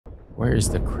Where's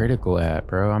the critical at,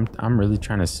 bro? I'm really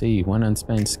trying to see. One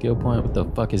unspent skill point. What the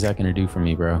fuck is that gonna do for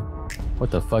me, bro?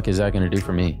 What the fuck is that gonna do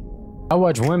for me? I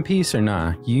watch One Piece or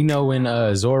nah? You know when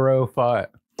Zoro fought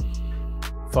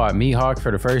Mihawk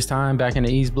for the first time back in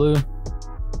the East Blue?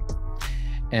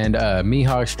 And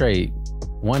Mihawk straight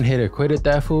one hit or quit at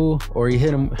that fool, or he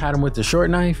had him with the short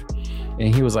knife,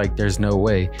 and he was like, there's no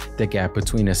way the gap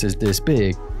between us is this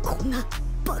big.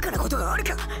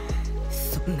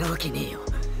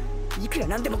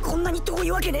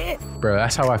 Bro,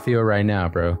 that's how I feel right now,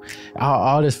 bro.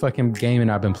 All this fucking gaming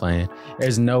I've been playing,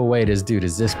 there's no way this dude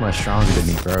is this much stronger than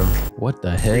me, bro. What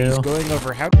the hell? He's going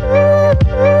over how.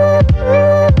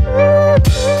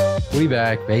 We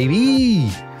back, baby.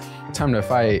 Time to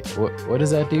fight. What is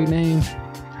that dude name?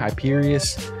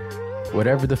 Hyperius?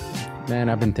 Whatever the man,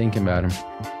 I've been thinking about him.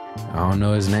 I don't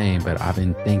know his name, but I've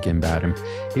been thinking about him.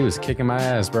 He was kicking my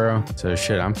ass, bro. So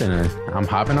shit, I'm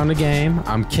hopping on the game.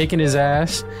 I'm kicking his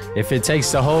ass. If it takes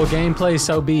the whole gameplay,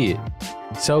 so be it.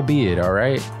 So be it, all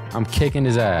right? I'm kicking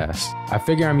his ass. I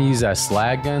figure I'm gonna use that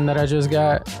slag gun that I just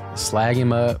got. Slag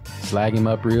him up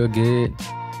real good.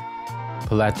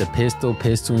 Pull out the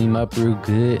pistol him up real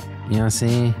good. You know what I'm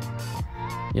saying?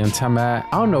 You know what I'm talking about?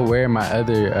 I don't know where my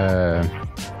other,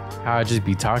 how I just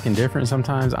be talking different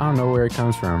sometimes. I don't know where it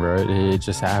comes from, bro. It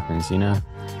just happens, you know?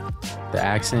 The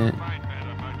accent,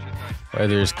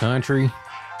 whether it's country,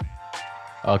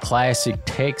 a classic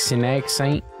Texan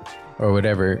accent, or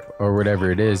whatever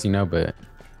it is, you know, but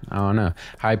I don't know.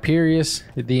 Hyperius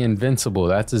the Invincible,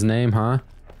 that's his name, huh?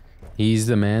 He's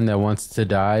the man that wants to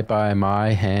die by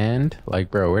my hand. Like,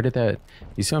 bro, where did that,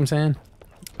 you see what I'm saying?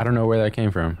 I don't know where that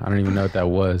came from. I don't even know what that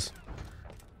was.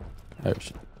 Oh,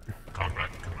 shit.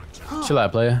 Chill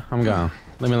out, player. I'm gone.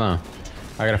 Leave me alone.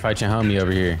 I gotta fight your homie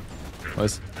over here.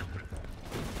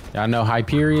 Y'all know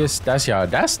Hyperius? That's y'all.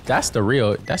 That's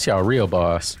y'all real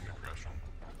boss.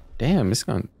 Damn, it's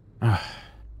gonna.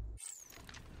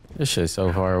 This shit's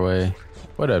so far away.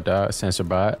 What up, dog? Sensor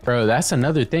bot. Bro, that's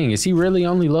another thing. Is he really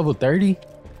only level 30?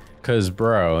 Cause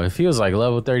bro, if he was like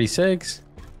level 36,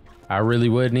 I really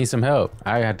would need some help.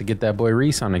 I had to get that boy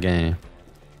Reese on the game.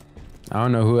 I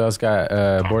don't know who else got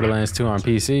Borderlands 2 on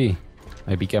PC.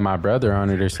 Maybe get my brother on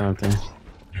it or something.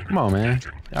 Come on, man.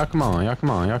 Y'all come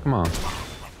on.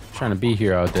 Trying to be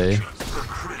here all day.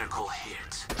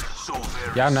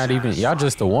 Y'all not even, y'all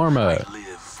just a warm up.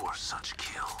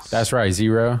 That's right,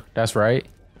 Zero. That's right.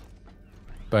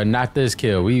 But not this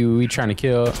kill. We trying to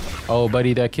kill old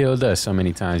buddy that killed us so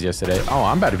many times yesterday. Oh,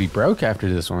 I'm about to be broke after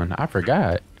this one. I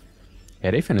forgot.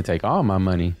 Yeah, they finna take all my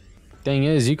money. Thing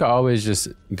is, you can always just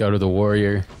go to the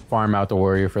warrior, farm out the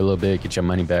warrior for a little bit, get your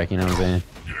money back, you know what I'm saying?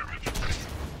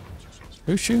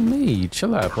 Who shoot me?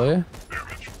 Chill out, player.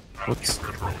 Whoops.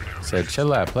 Said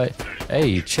chill out, play.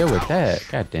 Hey, chill with that.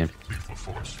 God damn.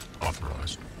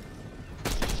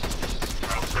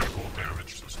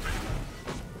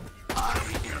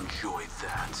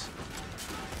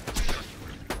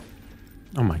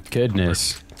 Oh my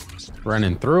goodness.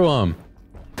 Running through them.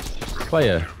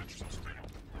 Player.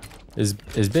 Is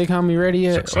big homie ready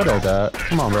yet? What up, dog?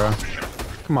 Come on, bro.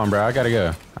 Come on, bro. I gotta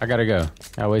go.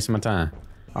 Gotta waste my time.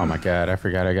 Oh my god, I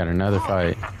forgot I got another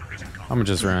fight. I'm gonna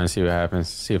just run and see what happens.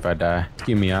 See if I die.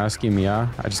 Excuse me, y'all.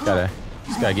 I just gotta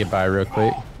get by real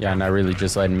quick. Yeah, not really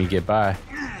just letting me get by.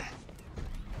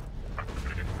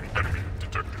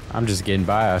 I'm just getting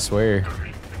by, I swear.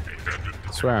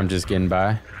 I swear I'm just getting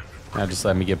by. Now just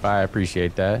let me get by. I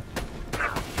appreciate that.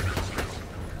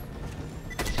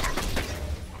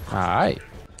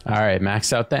 Alright,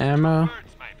 max out the ammo.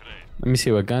 Let me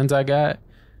see what guns I got.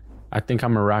 I think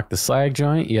I'm gonna rock the slag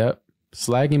joint. Yep.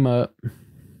 Slag him up.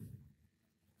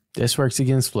 This works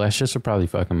against flesh. This will probably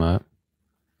fuck him up.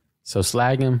 So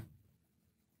slag him.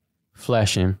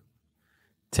 Flesh him.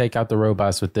 Take out the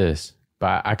robots with this.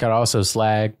 But I could also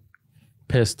slag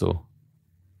pistol.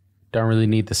 Don't really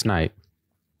need the snipe.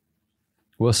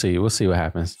 We'll see. We'll see what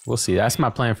happens. We'll see. That's my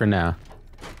plan for now.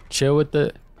 Chill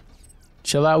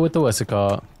out with the what's it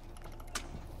called?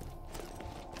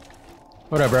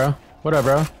 What up, bro?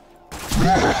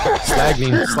 Slag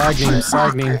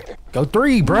him. Go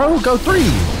 3, bro. Go 3.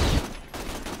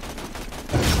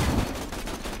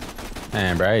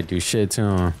 Man, bro, I didn't do shit to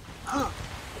him.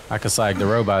 I could slag the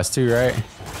robots too, right?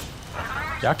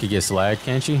 Y'all could get slagged,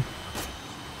 can't you?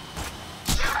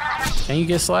 Can you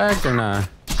get slagged or not?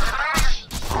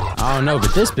 I don't know,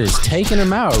 but this bitch taking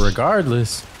him out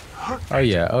regardless. Oh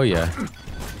yeah.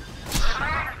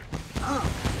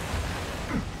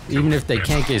 Even if they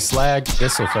can't get slagged,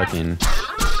 this'll fucking...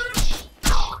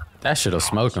 That shit'll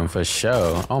smoke them for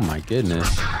sure. Oh my goodness.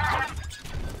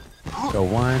 Go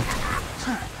 1.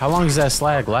 How long does that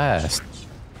slag last?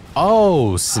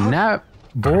 Oh, snap.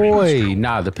 Boy.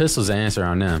 Nah, the pistol's the answer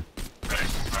on them.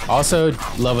 Also,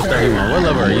 level 31. What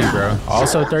level are you, bro?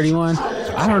 Also 31?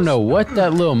 I don't know what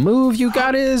that little move you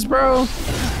got is, bro.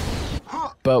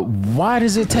 But why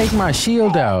does it take my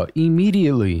shield out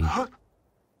immediately?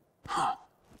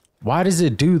 Why does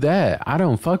it do that? I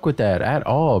don't fuck with that at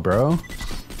all, bro.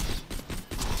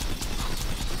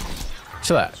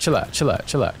 Chill out, chill out, chill out,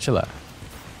 chill out, chill out.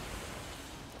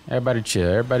 Everybody chill,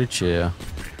 everybody chill.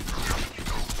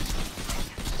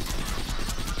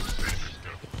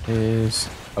 Is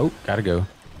oh, gotta go.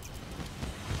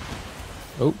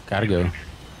 Oh, gotta go.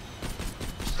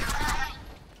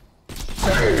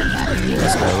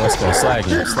 Let's go, let's go. Slag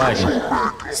him, slag him.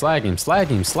 Slag him, slag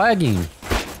him, slag him.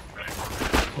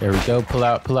 There we go. Pull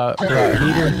out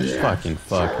heater. Fucking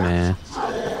fuck, man.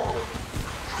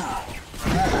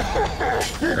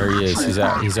 There he is. He's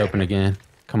out. He's open again.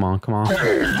 Come on, come on.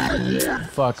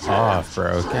 Fuck off,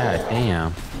 bro. God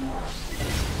damn.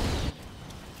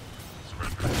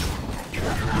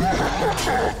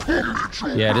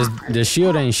 Yeah, this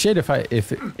shield ain't shit if I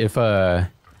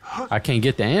can't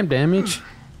get the amp damage.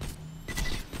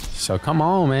 So come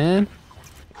on, man.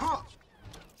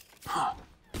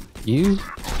 Y'all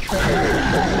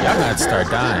gotta start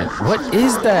dying. What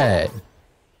is that?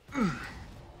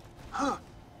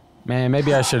 Man,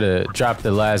 maybe I should have dropped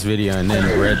the last video and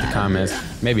then read the comments.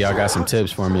 Maybe y'all got some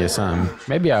tips for me or something.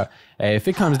 Maybe hey, if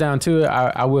it comes down to it,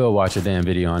 I will watch a damn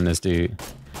video on this dude.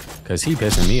 Cause he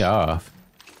pissing me off.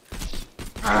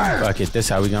 Fuck it, this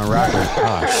how we gonna rock it.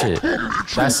 Oh shit.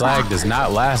 That slag does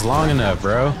not last long enough,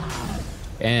 bro.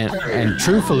 And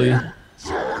truthfully,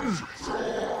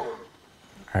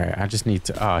 alright, I just need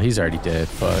to. Oh, he's already dead.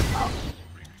 Fuck.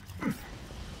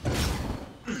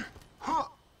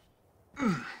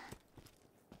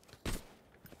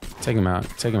 Take him out.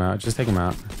 Take him out. Just take him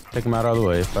out. Take him out all the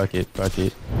way. Fuck it. Fuck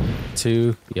it.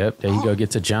 2. Yep. There you go.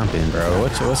 Get to jumping, bro.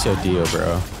 What's your deal,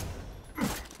 bro?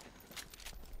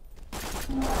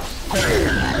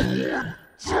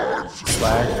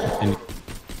 Slag and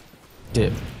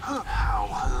dip. How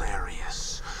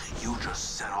hilarious. You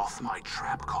just set off my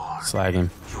trap card. Slag him.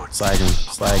 Slag him.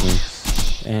 Slag him.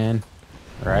 And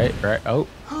right. Oh.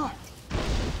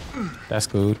 That's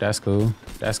cool. That's cool.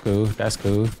 That's cool. That's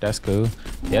cool. That's cool.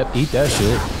 Yep, eat that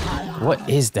shit. What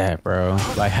is that, bro?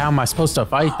 Like, how am I supposed to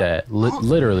fight that?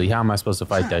 Literally, how am I supposed to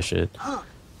fight that shit?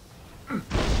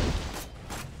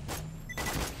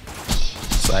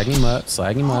 Slag him up.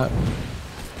 Slag him up.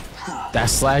 That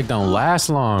slag don't last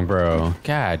long, bro.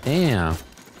 God damn.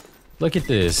 Look at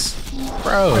this.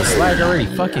 Bro, slag already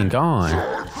fucking gone.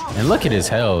 And look at his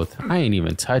health. I ain't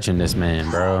even touching this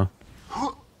man, bro.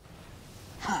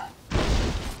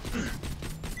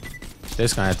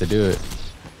 This gonna have to do it.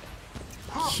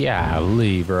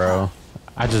 Golly, bro.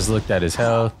 I just looked at his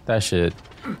health. That shit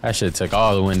took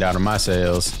all the wind out of my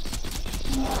sails.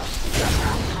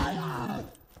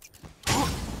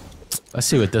 Let's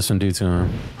see what this one do to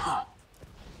him.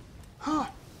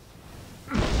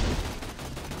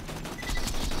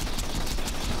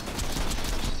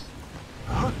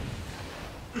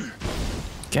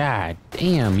 God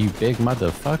damn, you big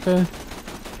motherfucker.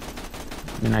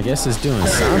 I mean, I guess it's doing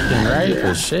something, right?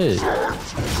 But shit.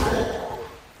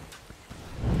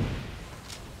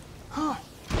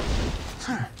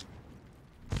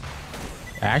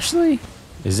 Actually,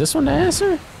 is this one the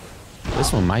answer?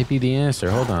 This one might be the answer.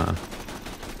 Hold on.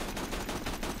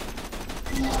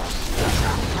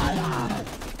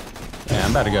 Yeah,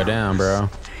 I'm about to go down, bro.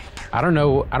 I don't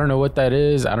know what that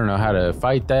is. I don't know how to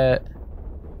fight that.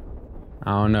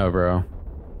 I don't know, bro.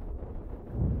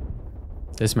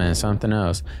 This man's something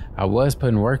else. I was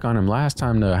putting work on him last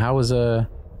time though. How was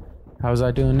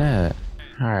I doing that?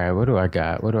 All right, what do I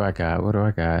got? What do I got? What do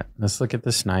I got? Let's look at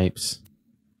the snipes.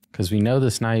 Cause we know the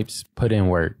snipes put in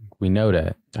work. We know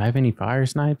that. Do I have any fire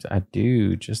snipes? I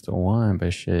do, just the one,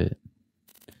 but shit.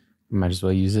 Might as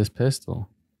well use this pistol.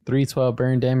 312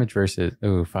 burn damage versus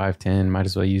 510. Might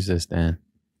as well use this then.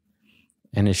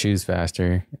 And it shoots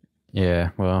faster. Yeah,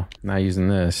 well, not using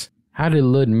this. How did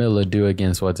Ludmilla do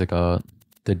against what's it called?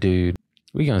 The dude.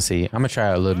 We gonna see. I'm gonna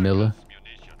try out Ludmilla.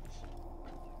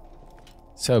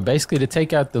 So basically to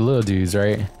take out the little dudes,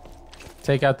 right?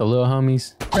 Take out the little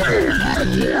homies.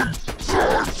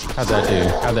 How'd that do?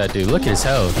 How'd that do? Look at his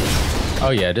health. Oh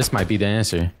yeah, this might be the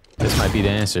answer. This might be the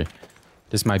answer.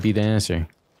 This might be the answer.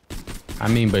 I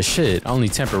mean, but shit, only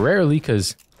temporarily,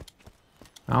 cause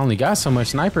I only got so much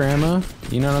sniper ammo.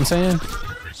 You know what I'm saying?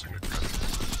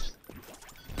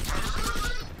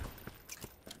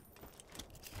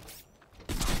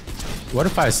 What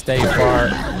if I stay far?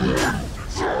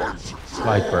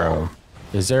 Like, bro.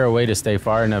 Is there a way to stay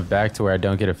far enough back to where I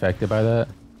don't get affected by that?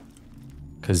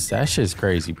 Cause that shit's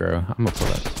crazy, bro. I'm gonna pull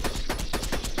up.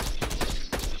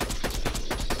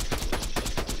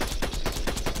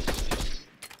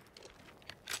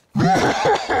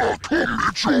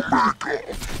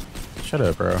 Shut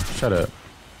up, bro. Shut up.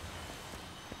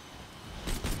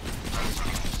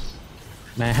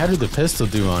 Man, how did the pistol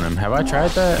do on him? Have I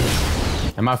tried that?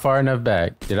 Am I far enough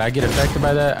back? Did I get affected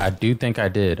by that? I do think I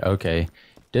did. Okay.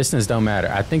 Distance don't matter.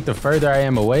 I think the further I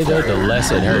am away, though, the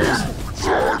less it hurts.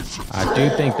 I do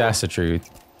think that's the truth.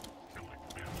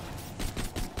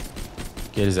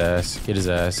 Get his ass. Get his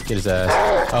ass. Get his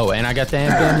ass. Oh, and I got the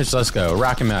amp damage. Let's go.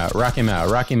 Rock him out. Rock him out.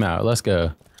 Rock him out. Let's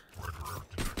go.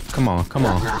 Come on. Come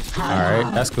on. All right.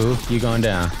 That's cool. You going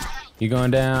down. You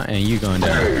going down and you going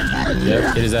down.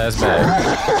 Yep. Get his ass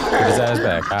back. Get his ass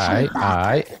back. All right. All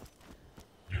right.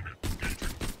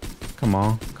 Come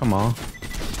on. Come on.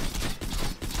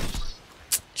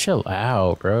 Chill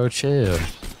out, bro. Chill.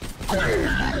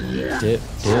 Dip,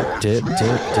 dip, dip,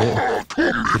 dip, dip.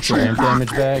 Get your amp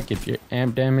damage back. Get your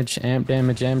amp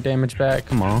damage back.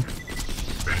 Come on.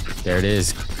 There it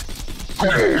is.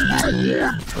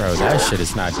 Bro, that shit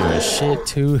is not doing shit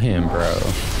to him, bro.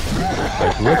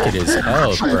 Like, look at his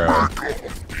health, bro.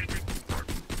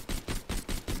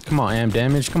 Come on, amp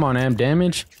damage. Come on, amp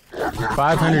damage.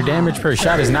 500 damage per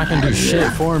shot is not gonna do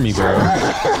shit for me, bro.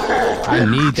 I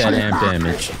need that amp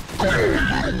damage.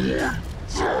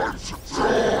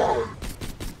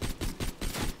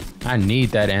 I need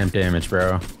that amp damage,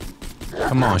 bro.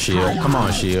 Come on, shield. Come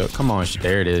on, shield. Come on,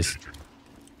 there it is.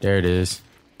 There it is.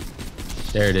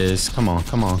 There it is. Come on,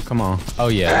 come on, come on. Oh,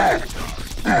 yeah.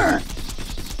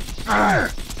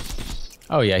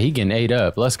 Oh, yeah, he getting ate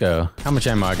up. Let's go. How much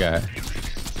ammo I got?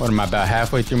 What am I, about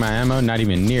halfway through my ammo? Not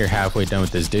even near halfway done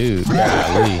with this dude.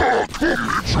 Golly.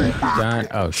 Done.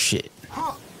 Oh, shit.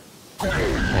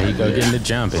 There you go, getting the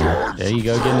jumping. There you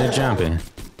go, getting the jumping.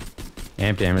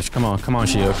 Amp damage. Come on, come on,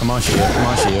 shield. Come on, shield. Come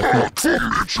on, shield. Come on.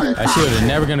 That shield is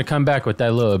never gonna come back with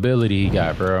that little ability he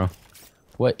got, bro.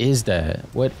 What is that?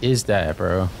 What is that,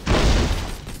 bro?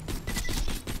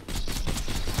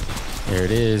 There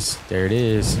it is. There it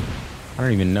is. I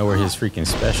don't even know where his freaking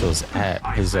special's at.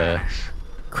 His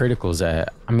critical's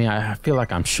at. I mean, I feel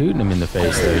like I'm shooting him in the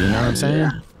face, though. You know what I'm saying?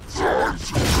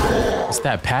 Is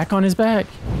that pack on his back?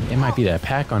 It might be that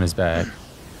pack on his back.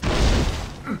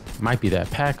 Might be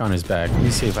that pack on his back. Let me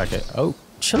see if I can. Oh,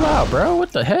 chill out, bro.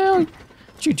 What the hell?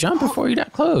 Did you jump before you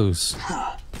that close?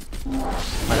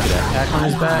 Might be that pack on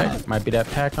his back. Might be that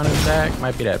pack on his back.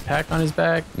 Might be that pack on his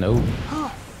back. Nope.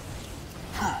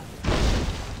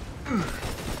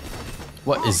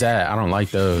 What is that? I don't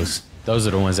like those. Those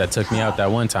are the ones that took me out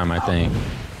that one time, I think.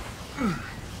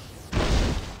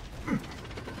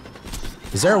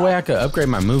 Is there a way I could upgrade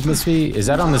my movement speed? Is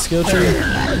that on the skill tree?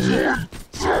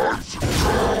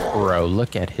 Bro,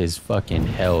 look at his fucking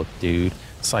health, dude.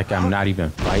 It's like I'm not even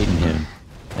fighting him.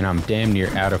 And I'm damn near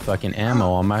out of fucking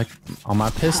ammo on my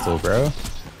pistol, bro.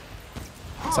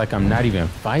 It's like I'm not even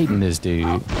fighting this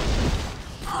dude.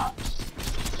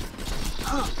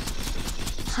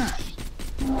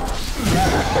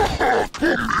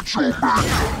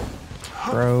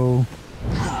 Bro.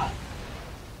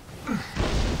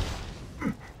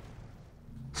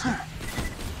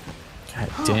 God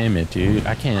damn it, dude.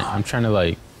 I can't. I'm trying to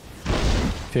like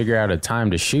figure out a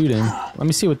time to shoot him. Let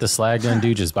me see what the slag gun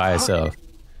do just by itself.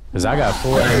 Cause I got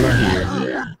full ammo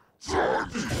here.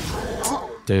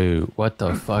 Dude, what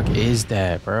the fuck is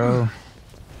that, bro?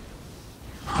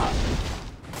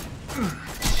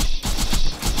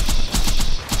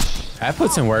 That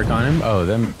put some work on him. Oh,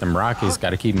 them rockets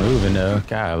gotta keep moving though.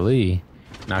 Golly.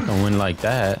 Not gonna win like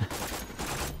that.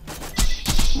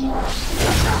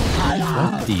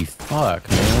 What the fuck,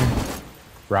 man?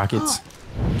 Rockets.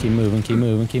 Keep moving, keep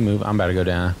moving, keep moving. I'm about to go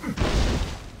down.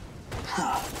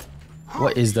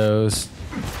 What is those?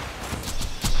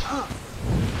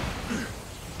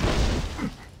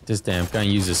 This damn gun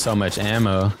uses so much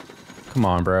ammo. Come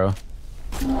on, bro.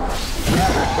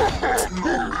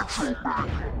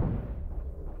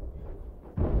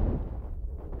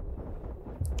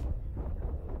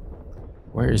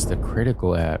 Where is the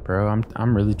critical at, bro?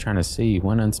 I'm really trying to see.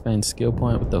 One unspent skill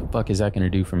point. What the fuck is that gonna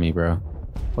do for me, bro?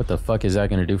 What the fuck is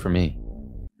that gonna do for me?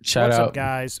 Shout out, what's up,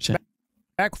 guys?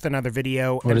 Back with another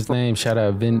video. What is his name? Shout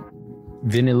out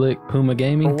Vinilik Puma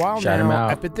Gaming. For a while Shout now, him out.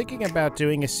 I've been thinking about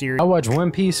doing a series. I watch One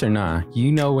Piece or nah?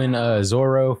 You know when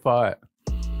Zoro fought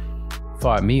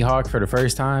Mihawk for the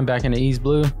first time back in the East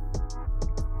Blue,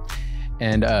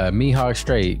 and Mihawk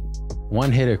straight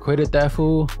one hit or quitted that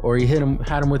fool, or he had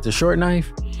him with the short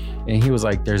knife, and he was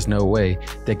like, "There's no way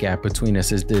the gap between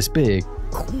us is this big."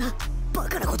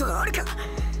 ことがあるか。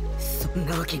そん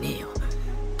なわけねえよ。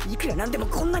いくらなんでも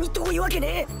こんなに遠いわけ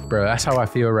ねえ。 Bro, that's how I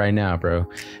feel right now, bro.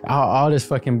 All this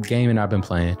fucking gaming I've been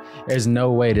playing, there's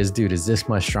no way this dude is this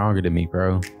much stronger than me,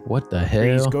 bro. What the hell?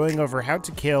 He's going over how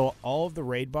to kill all of the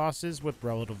raid bosses with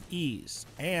relative ease.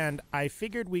 And I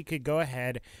figured we could go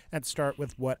ahead and start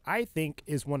with what I think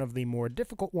is one of the more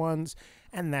difficult ones,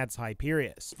 and that's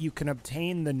Hyperius. You can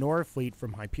obtain the Nora fleet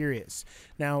from Hyperius.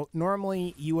 Now,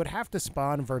 normally you would have to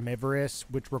spawn Vermivorous,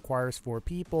 which requires 4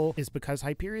 people, is because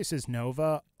Hyperius's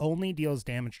Nova only deals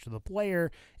damage to the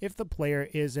player if the player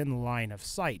is in line of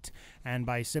sight. And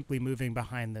by simply moving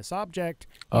behind this object,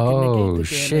 you can negate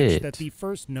the damage that the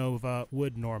first Nova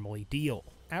would normally deal.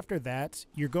 After that,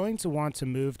 you're going to want to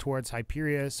move towards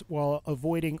Hyperius while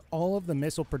avoiding all of the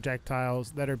missile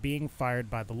projectiles that are being fired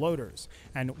by the loaders.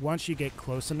 And once you get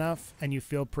close enough and you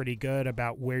feel pretty good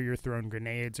about where your thrown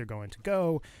grenades are going to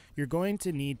go, you're going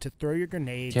to need to throw your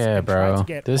grenades and try to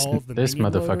get all of the this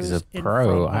minion motherfucker's loaders a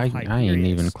pro. I ain't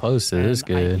even close to this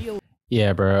good.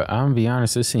 Yeah, bro, I'm gonna be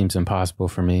honest, this seems impossible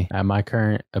for me. At my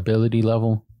current ability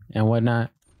level and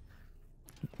whatnot,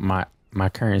 my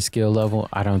current skill level,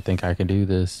 I don't think I can do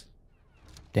this.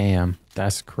 Damn,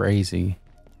 that's crazy.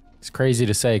 It's crazy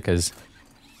to say because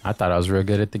I thought I was real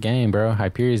good at the game, bro.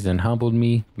 Hyperius then humbled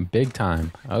me big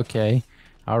time. Okay,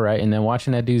 all right. And then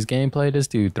watching that dude's gameplay, this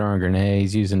dude throwing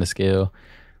grenades, using the skill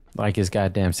like it's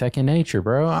goddamn second nature,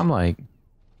 bro. I'm like,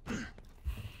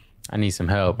 I need some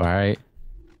help, all right?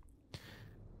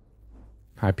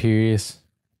 Hyperius,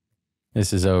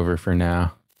 this is over for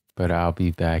now, but I'll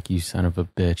be back, you son of a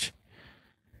bitch.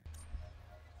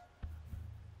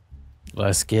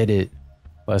 Let's get it.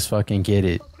 Let's fucking get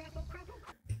it.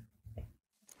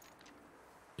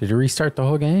 Did it restart the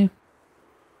whole game?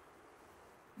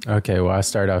 Okay, well, I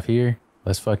start off here.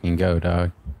 Let's fucking go,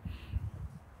 dog.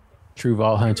 True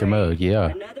Vault Hunter mode,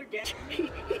 yeah.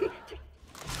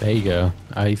 There you go.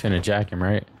 Oh, you finna jack him,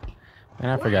 right?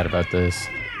 Man, I forgot about this.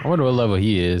 I wonder what level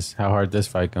he is. How hard this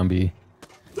fight gonna be.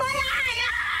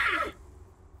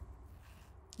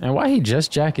 And why he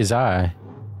just jack his eye?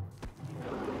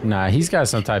 Nah, he's got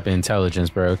some type of intelligence,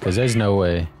 bro, because there's no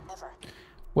way.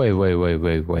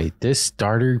 Wait. This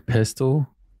starter pistol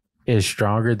is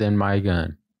stronger than my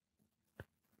gun.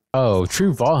 Oh,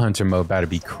 True Vault Hunter mode about to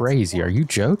be crazy. Are you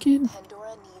joking?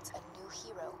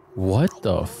 What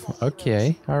the f...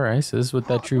 Okay, alright, so this is what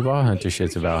that True Vault Hunter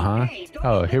shit's about, huh?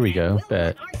 Oh, here we go,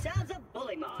 bet.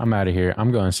 I'm out of here.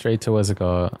 I'm going straight to, what's it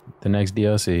called? The next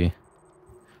DLC.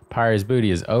 Pirate's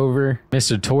Booty is over.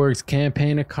 Mr. Torg's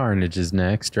Campaign of Carnage is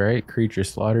next, right? Creature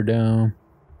Slaughterdome.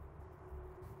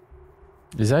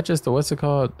 Is that just the, what's it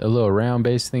called? A little round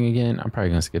base thing again? I'm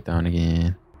probably gonna skip down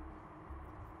again.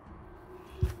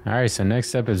 Alright, so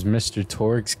next up is Mr.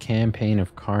 Torg's Campaign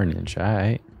of Carnage.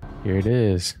 Alright, here it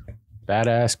is.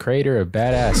 Badass Crater of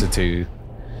Badassitude.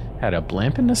 Had a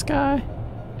blimp in the sky?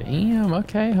 Damn,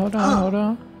 okay, hold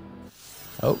on.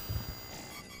 Oh.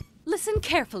 Listen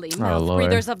carefully, mouth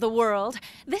breathers of the world.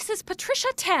 This is Patricia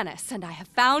Tanis, and I have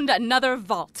found another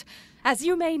vault. As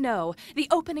you may know, the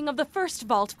opening of the first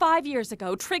vault 5 years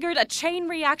ago triggered a chain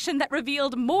reaction that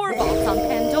revealed more vaults on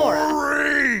Pandora.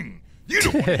 Ring! You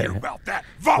don't want to hear about that,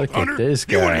 Vault Look Hunter. at this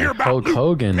You want to guy, hear about Hulk loot,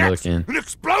 Hogan nests, looking. and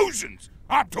explosions.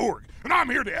 I'm Torg, and I'm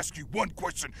here to ask you one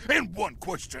question, and one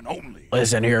question only.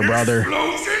 Listen here, brother.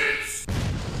 Explosions!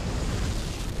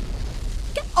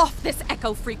 Get off this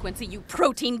echo frequency, you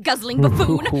protein-guzzling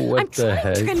buffoon! What I'm the trying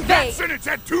heck? to convey... That sentence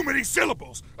had too many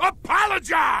syllables.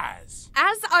 Apologize!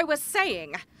 As I was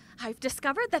saying, I've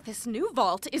discovered that this new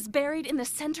vault is buried in the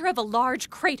center of a large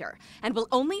crater and will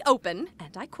only open,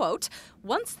 and I quote,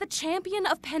 once the champion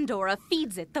of Pandora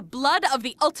feeds it the blood of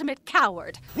the ultimate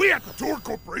coward. We at the Torg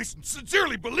Corporation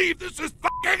sincerely believe this is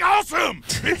fucking awesome!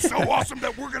 It's so awesome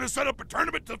that we're gonna set up a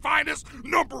tournament to find us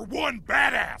 #1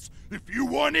 badass. If you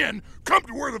want in, come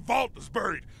to where the vault is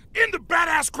buried, in the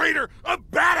badass crater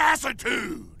of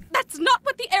Badassitude! That's not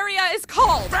what the area is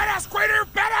called! Badass crater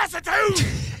of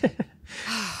Badassitude!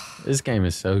 This game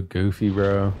is so goofy,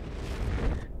 bro.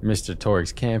 Mr.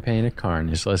 Torg's Campaign of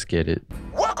Carnage. Let's get it.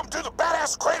 Welcome to the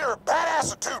badass crater of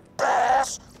Badassitude,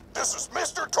 badass! This is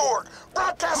Mr. Torg,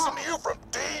 broadcasting to you from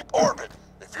deep orbit.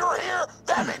 If you're here,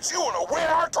 that means you want to win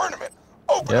our tournament.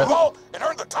 Open the vault and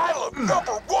earn the title of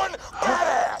 #1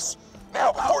 badass.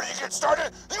 Now, before you get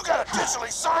started, you gotta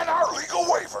digitally sign our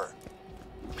legal waiver.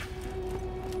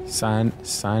 Sign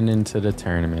into the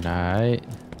tournament, alright?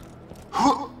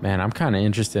 Man, I'm kind of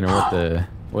interested in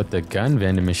what the gun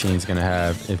vending machine's gonna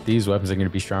have. If these weapons are gonna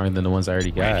be stronger than the ones I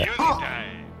already got.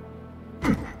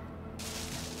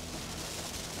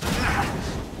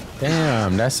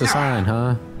 Damn, that's the sign,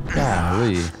 huh?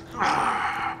 Golly.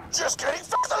 Just kidding.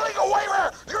 Fuck the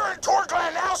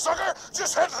sucker.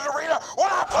 Just head to the arena while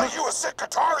I play you a sick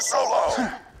guitar solo.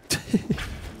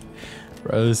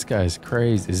 Bro, this guy's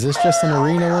crazy. Is this just an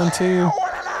arena one too?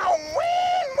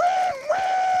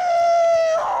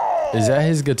 Is that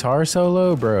his guitar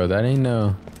solo, bro? That ain't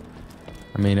no.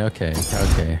 I mean, okay.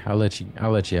 I'll let you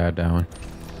have that one.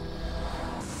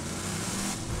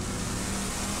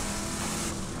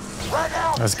 Right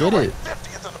now, let's get it.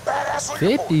 50th of the badass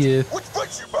 50th. Which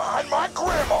puts you behind my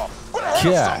grandma. But I have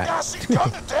some guy seen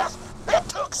come to death. It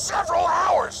took several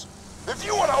hours. If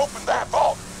you want to open that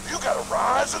vault, you gotta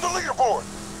rise in the leaderboard.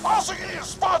 Also, you need a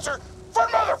sponsor for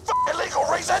motherfucking legal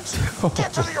reasons.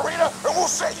 Get to the arena and we'll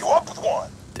set you up with one.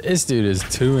 This dude is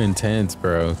too intense,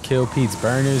 bro. Kill Pete's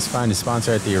Burners, find a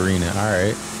sponsor at the arena. All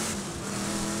right.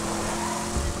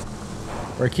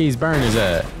 Where Keith's Burners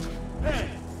at?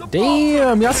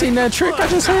 Damn, y'all seen that trick I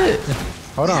just hit?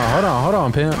 Hold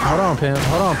on, pimp. Hold on, pimp.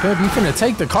 You finna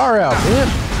take the car out,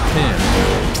 pimp.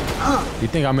 You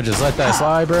think I'ma just let that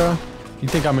slide, bro? You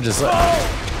think I'ma just let...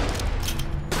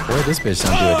 Boy, this bitch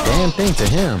don't do a damn thing to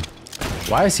him.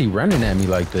 Why is he running at me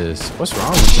like this? What's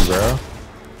wrong with you, bro?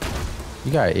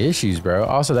 You got issues, bro.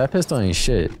 Also, that pistol ain't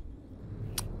shit.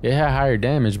 It had higher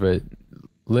damage, but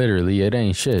literally, it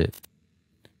ain't shit.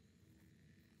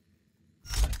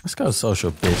 Let's go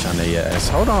social bitch on the ass.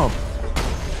 Hold on.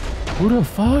 Who the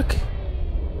fuck?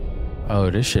 Oh,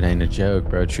 this shit ain't a joke,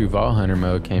 bro. True Vault Hunter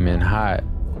mode came in hot.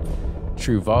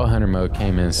 True Vault Hunter mode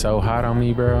came in so hot on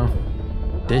me, bro.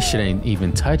 This shit ain't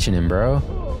even touching him, bro.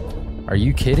 Are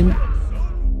you kidding me?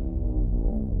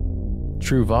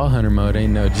 True Vault Hunter mode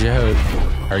ain't no joke.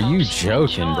 Are you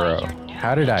joking, bro?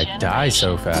 How did I die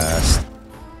so fast?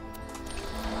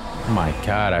 Oh my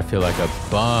god, I feel like a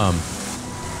bum.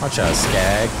 Watch out,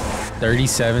 Skag.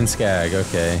 37 Skag,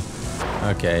 okay.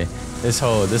 This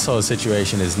whole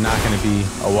situation is not gonna be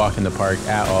a walk in the park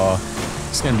at all.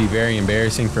 It's gonna be very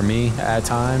embarrassing for me at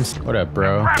times. What up,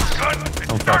 bro?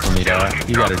 Don't fuck with me, dog.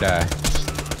 You gotta die.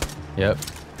 Yep.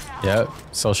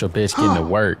 Social bitch getting to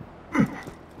work.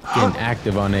 Getting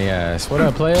active on their ass. What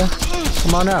up, player?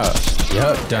 Come on out.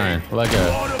 Yep, done. Let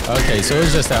go. Okay, so it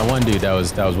was just that one dude that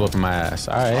was whooping my ass.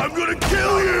 All right. I'm gonna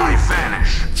kill you. I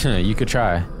vanish. You could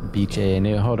try. Beat your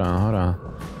nigga. Hold on.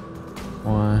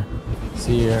 One.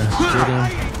 See ya. Get him.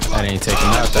 That ain't taking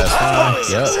out. That's fine.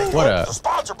 Yep. What up? The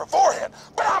sponsor beforehand,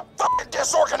 but I'm fucking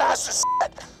disorganized as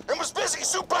shit and was busy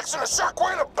suplexing a shark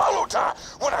wearing a bolo tie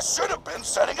when I should have been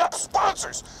setting up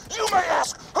sponsors. You may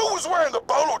ask, who was wearing the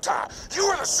bolo tie? You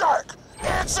or the shark?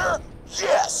 Answer,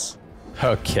 yes.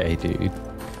 Okay, dude.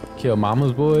 Kill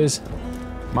Mama's boys.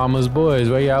 Mama's boys,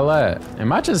 where y'all at?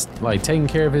 Am I just like taking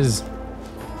care of his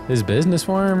business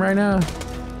for him right now?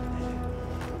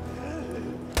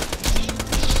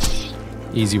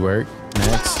 Easy work.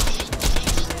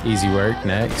 Next. Easy work.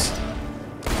 Next.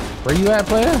 Where you at,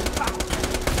 player?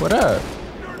 What up?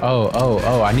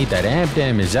 Oh, I need that amp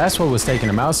damage. That's what was taking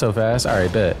him out so fast. All right,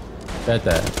 bet that.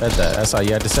 That's all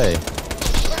you had to say.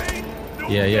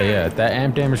 Yeah. That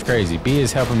amp damage crazy. B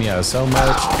is helping me out so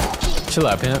much. Chill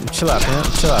out, pimp.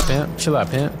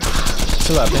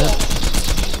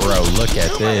 Bro, look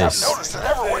at this. I've noticed that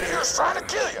everyone here is trying to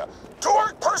kill you.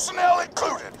 Torg personnel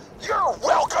included. You're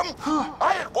welcome.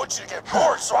 I didn't want you to get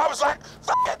bored, so I was like,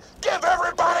 fuck it, give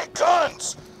everybody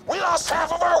guns. We lost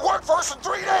half of our workforce in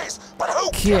 3 days, but who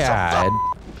gives a fuck?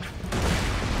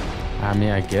 I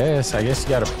mean, I guess you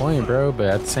got a point, bro, but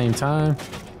at the same time,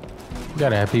 you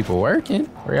gotta have people working.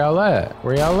 Where y'all at?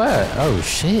 Oh,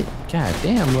 shit. God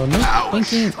damn, little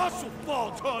nigga.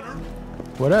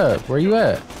 What up? Where you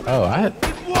at? Oh,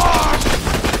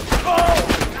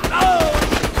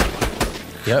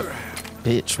 Yep.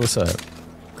 Bitch, what's up?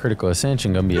 Critical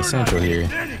Ascension gonna be essential here.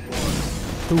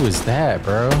 Who is that,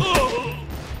 bro?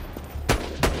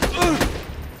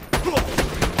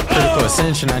 Critical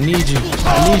Ascension, I need you,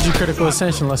 Critical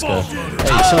Ascension, let's go.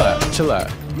 Hey, chill out.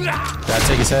 Did I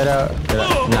take his head out?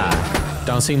 Nah,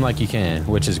 don't seem like you can,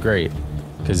 which is great.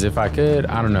 Because if I could,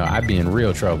 I don't know, I'd be in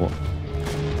real trouble.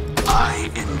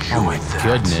 Oh my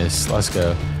goodness, let's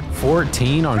go.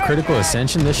 14 on Critical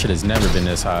Ascension? This shit has never been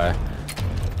this high.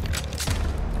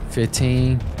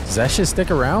 15. Does that shit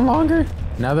stick around longer?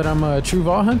 Now that I'm a true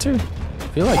Vault Hunter? I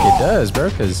feel like it does, bro,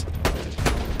 cause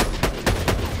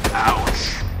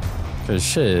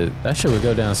shit, that shit would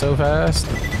go down so fast.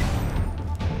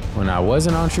 When I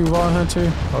wasn't on true Vault Hunter.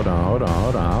 Hold on,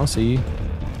 I don't see you.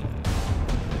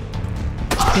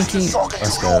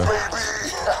 Let's go.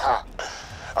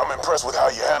 I'm impressed with how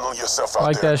you handle yourself out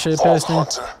like there. That shit, Piston.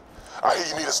 I hear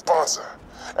you need a sponsor.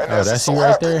 And that's you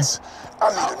right there? I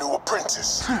need a new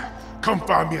apprentice. Come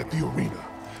find me at the arena.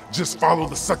 Just follow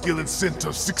the succulent scent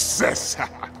of success.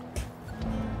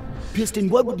 Piston,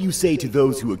 what would you say to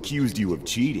those who accused you of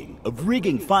cheating, of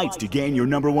rigging fights to gain your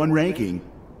 #1 ranking?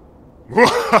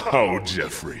 Wow,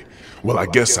 Jeffrey. Well, I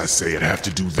guess I say I'd have to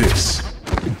do this.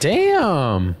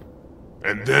 Damn.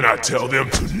 And then I tell them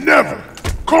to never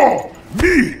call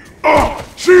me a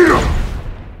cheater.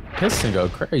 Piston go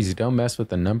crazy. Don't mess with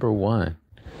the #1.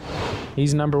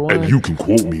 He's #1. And you can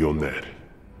quote me on that.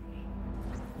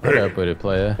 What Hey, up with it,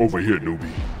 player? over here, newbie.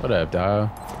 What up, dog?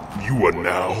 You are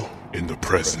now in the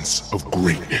presence of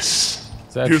greatness.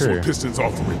 Is that Here's true? what Piston's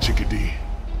offering, Chickadee.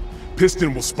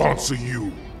 Piston will sponsor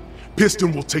you.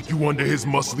 Piston will take you under his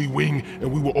muscly wing,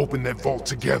 and we will open that vault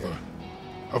together.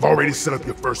 I've already set up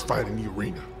your first fight in the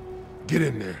arena. Get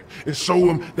in there and show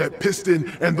him that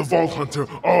Piston and the Vault Hunter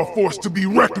are a force to be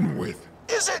reckoned with.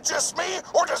 Is it just me,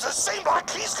 or does it seem like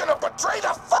he's gonna betray the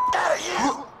fuck out of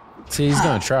you? See, he's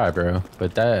gonna try, bro.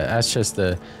 But that's just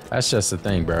the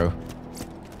thing, bro.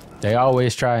 They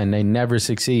always try and they never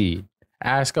succeed.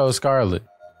 Ask old Scarlet.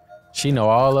 She know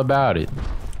all about it.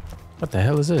 What the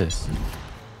hell is this?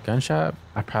 Gunshot?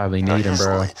 I probably need him,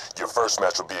 bro. Usually, your first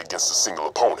match will be against a single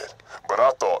opponent. But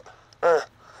I thought,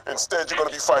 instead you're gonna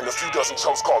be fighting a few dozen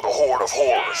chumps called the Horde of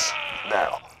Horrors.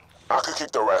 Now, I could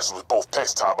kick their asses with both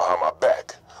pants tied behind my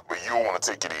back, but you'll want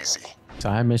to take it easy.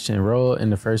 Side mission, enroll in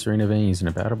the first arena event using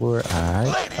a battle board. Alright.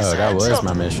 Ladies Oh, that and was my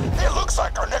gentlemen, mission. It looks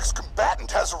like our next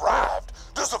combatant has arrived.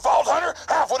 Does the Vault Hunter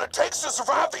have what it takes to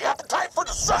survive the appetite for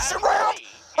destruction round?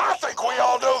 I think we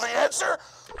all know the answer.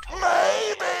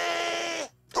 Maybe.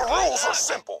 The rules are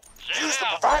simple. Use the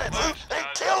provided loot and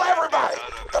kill everybody.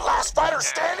 The last fighter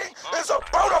standing is a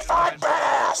bona fide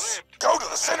badass. Go to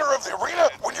the center of the arena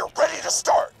when you're ready to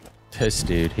start. This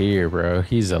dude here, bro.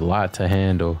 He's a lot to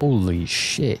handle. Holy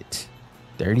shit.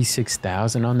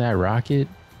 36,000 on that rocket?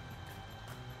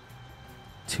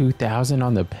 2,000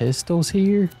 on the pistols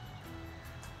here?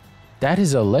 That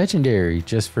is a legendary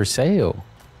just for sale.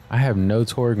 I have no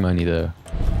Torg money though.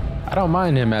 I don't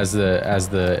mind him as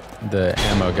the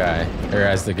ammo guy or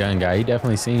as the gun guy. He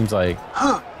definitely seems like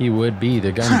he would be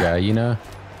the gun guy, you know?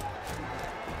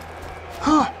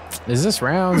 Is this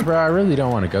rounds, bro? I really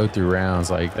don't want to go through rounds.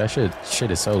 Like that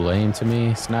shit is so lame to me.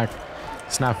 It's not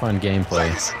fun gameplay.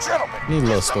 Ladies and gentlemen, Need a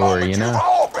little it's the story, moment you know? You've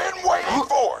all been waiting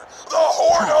for. The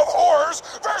Horde of Horrors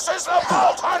versus the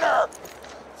Vault Hunter.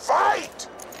 Fight!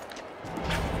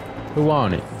 Who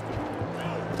want it?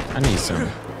 I need some.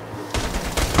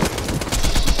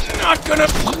 Not gonna.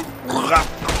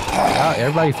 Oh,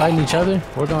 everybody fighting each other?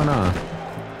 What going on?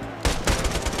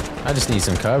 I just need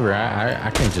some cover. I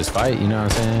can't just fight, you know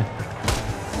what I'm saying?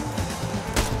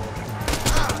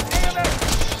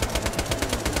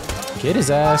 Get his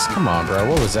ass. Come on, bro.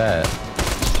 What was that?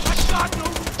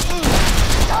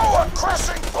 Oh, a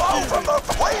crushing blow from the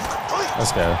wave complete.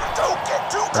 Let's go. Don't get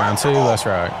too Round 2, comfortable. let's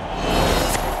rock.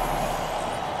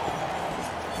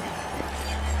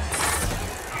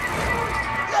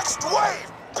 Next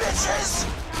wave, bitches.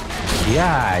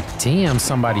 God damn,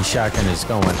 somebody's shotgun is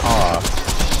going off.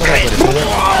 What up with it, brother?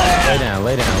 Lay down,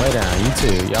 lay down, lay down. You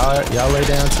too. Y'all lay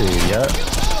down too. Yup.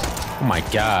 Oh my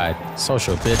god.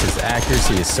 Social bitch's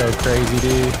accuracy is so crazy,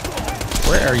 dude.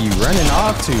 Where are you running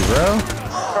off to, bro?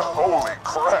 Holy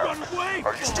crap!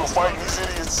 Are you still fighting these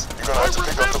idiots? You're gonna have to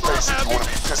pick up the pace if you want to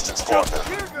be Piston's partner.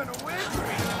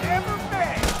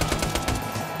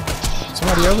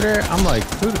 Somebody over there? I'm like,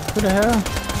 who the hell?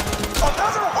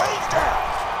 Another wave down.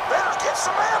 Better get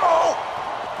some ammo.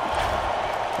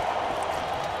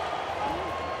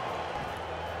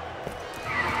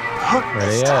 Where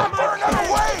they Time at? for another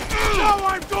wave. Now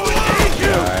I'm going to eat you.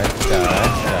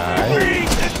 Die.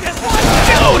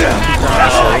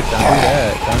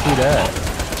 Don't do that.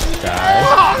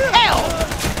 Die.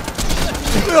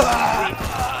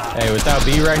 Hey, without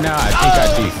B right now, I think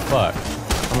I'd be fucked.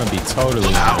 I'm gonna be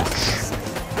totally honest.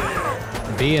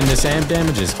 B and this amp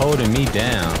damage is holding me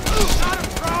down.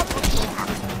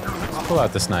 Pull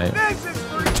out the snipe.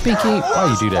 Pinky, why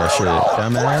you do that shit,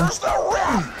 dumbass?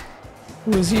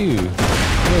 Who is you? You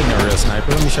ain't no real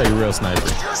sniper. Let me show you real sniper.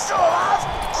 If you're still alive,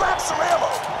 grab some ammo.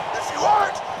 If you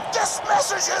aren't, this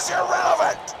message is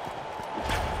irrelevant.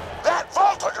 That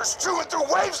Vault Hunter's chewing through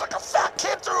waves like a fat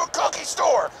kid through a cookie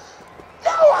store.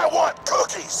 Now I want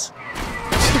cookies.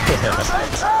 Here they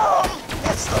come.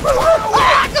 It's the final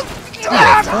wave. Chill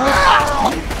out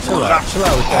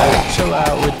with that. Chill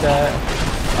out with that.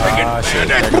 Ah, shit.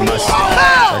 There go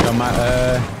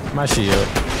my shield.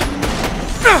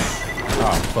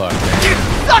 Oh, fuck, man.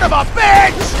 Son of a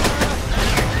bitch!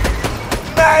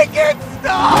 Make it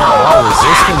stop! Oh,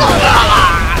 resisting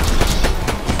that.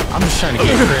 I'm just trying to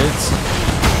get crits.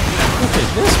 Look at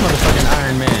this motherfucking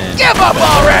Iron Man. Give up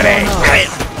already!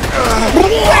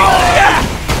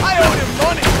 I owed him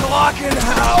money, so I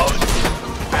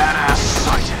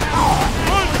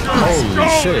Holy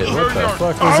shit, what the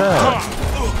fuck was that?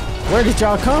 Where did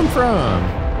y'all come from?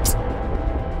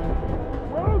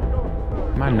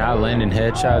 Am I not landing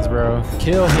headshots, bro?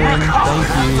 Kill him, thank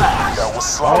you.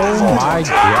 Oh my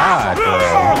god, bro.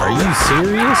 Are you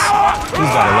serious?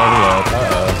 He's got to level up,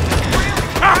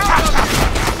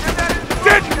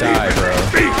 Die, bro.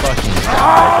 Fucking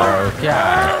die, bro.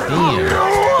 God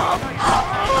damn.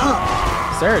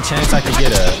 Is there a chance I could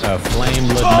get a flame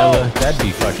Ludmilla? That'd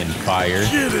be fucking fire.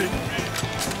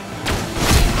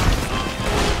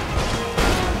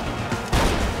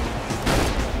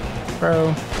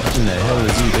 Bro, what in the hell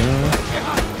is he doing?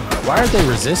 Why are they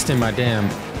resisting my damn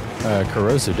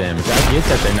corrosive damage? I get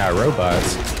that they're not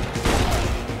robots.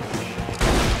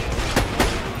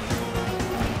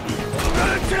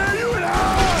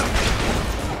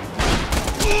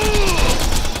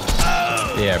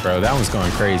 Yeah, bro, that one's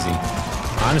going crazy.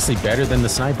 Honestly, better than the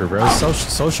sniper, bro.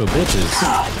 Social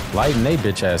bitches lighting they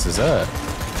bitch asses up.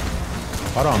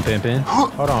 Hold on, Pimpin'.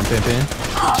 Hold on, Pimpin'.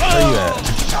 Where you at?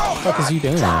 What the fuck is you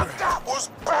doing? That was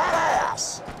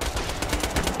badass.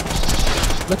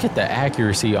 Look at the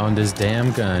accuracy on this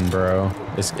damn gun, bro.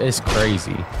 It's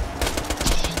crazy.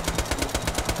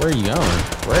 Where are you going?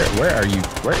 Where are you?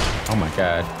 Where? Oh my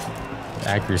god. The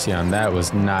accuracy on that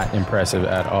was not impressive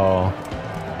at all.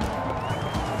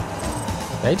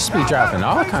 They just be dropping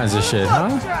all kinds of shit, huh?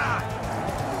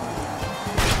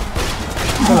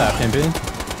 Chill out, Pimpin'.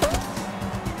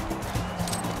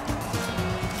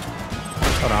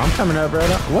 Hold on, I'm coming up, bro.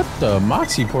 What the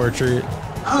Moxie portrait?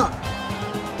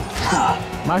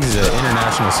 Moxie's an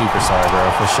international superstar, bro,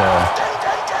 for sure.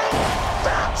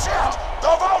 That's it.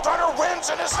 The Vault Hunter wins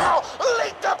and is now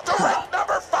leaked up to rank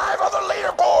number 5 on the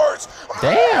leaderboards.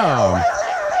 Damn.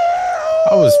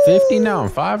 I was 50, now I'm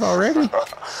 5 already.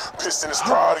 Piston is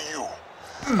proud of you.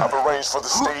 I've arranged for the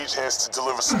stagehands to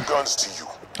deliver some guns to you.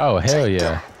 Oh, hell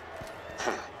yeah.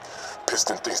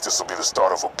 Piston thinks this will be the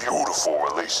start of a beautiful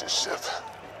relationship.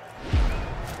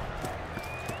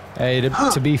 Hey,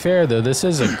 to be fair though, this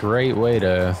is a great way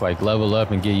to like level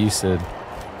up and get used to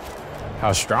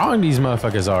how strong these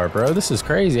motherfuckers are, bro. This is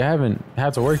crazy. I haven't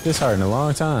had to work this hard in a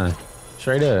long time.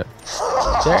 Straight up.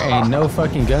 There ain't no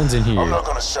fucking guns in here. I'm not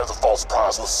gonna share the false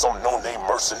prize with some no-name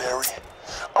mercenary.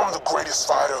 I'm the greatest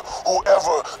fighter who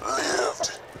ever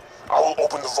lived. I will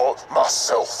open the vault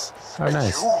myself. Oh,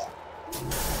 nice. You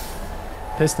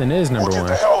Piston is number get one.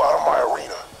 the hell out of my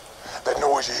arena. That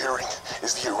noise you're hearing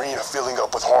is the arena filling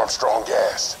up with harm-strong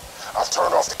gas. I've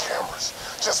turned off the cameras.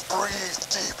 Just breathe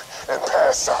deep and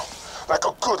pass out like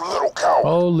a good little coward.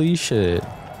 Holy shit.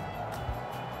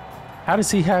 How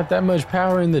does he have that much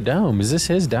power in the dome? Is this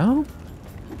his dome?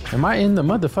 Am I in the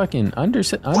motherfucking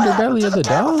underbelly of the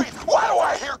dome? Why do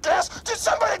I hear gas? Did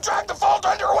somebody drag the Vault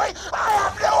Hunter away? I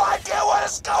have no idea what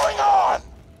is going on.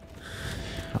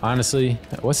 Honestly,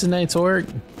 what's his name, Torg?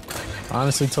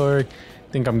 Honestly, Torg,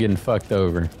 I think I'm getting fucked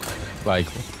over. Like,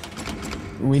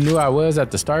 we knew I was at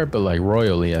the start, but like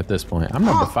royally at this point. I'm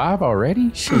number 5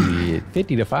 already? Shit,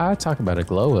 50 to 5, talk about a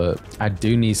glow up. I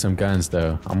do need some guns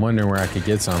though. I'm wondering where I could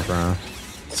get some from.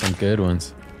 Some good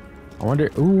ones. I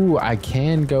wonder, ooh, I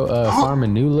can go farm a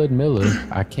new Ludmilla.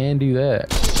 I can do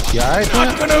that. You alright, man?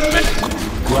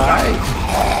 You alright?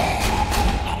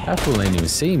 That fool ain't even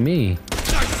see me.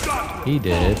 He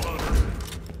did.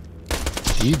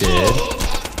 You did.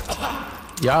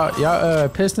 Y'all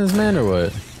Pistons, man, or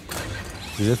what?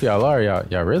 Because if y'all are,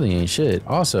 y'all really ain't shit.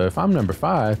 Also, if I'm number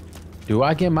 5, do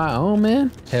I get my own,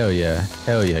 man? Hell yeah.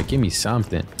 Hell yeah. Give me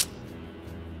something.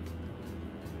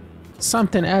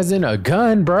 Something as in a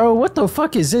gun, bro. What the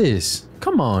fuck is this?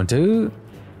 Come on, dude.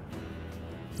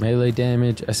 Melee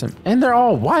damage, SM, and they're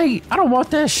all white. I don't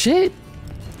want that shit.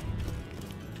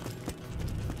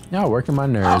 Y'all working my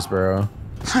nerves, bro.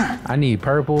 I need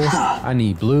purple. I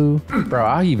need blue. Bro,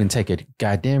 I'll even take a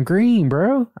goddamn green,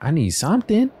 bro. I need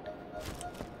something.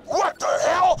 What the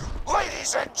hell?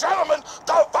 Ladies and gentlemen,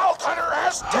 the Vault Hunter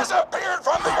has disappeared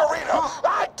from the arena.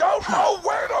 I don't know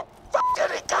where the fuck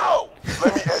did he go.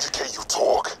 Let me educate you,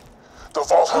 Torg. The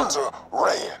Vault Hunter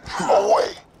ran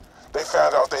away. They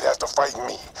found out they'd have to fight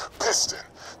me, Piston,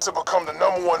 to become the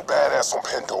 #1 badass on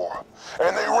Pandora.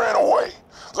 And they ran away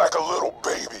like a little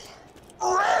baby.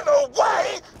 Ran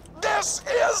away? This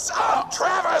is a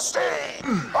travesty!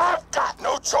 I've got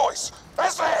no choice.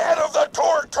 As the head of the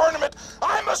Torg tournament,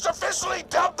 I must officially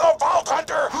dub the Vault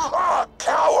Hunter a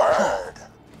coward!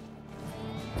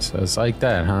 So it's like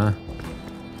that, huh?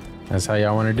 That's how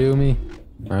y'all want to do me?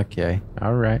 Okay,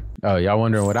 all right. Oh, y'all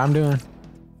wondering what I'm doing?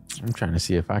 I'm trying to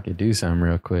see if I could do something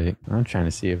real quick. I'm trying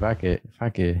to see if I could,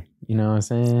 you know what I'm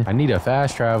saying? I need a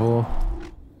fast travel.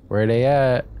 Where are they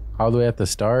at? All the way at the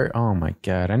start? Oh my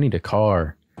god, I need a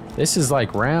car. This is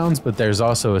like rounds, but there's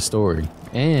also a story.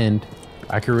 And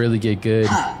I could really get good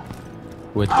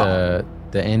with the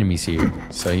enemies here.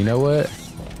 So you know what?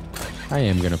 I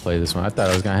am gonna play this one. I thought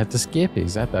I was gonna have to skip it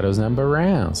because I thought it was number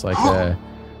rounds. Like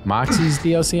Moxie's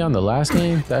DLC on the last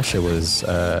game, that shit was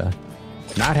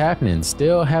not happening.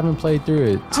 Still haven't played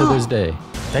through it to this day.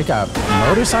 They got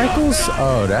motorcycles?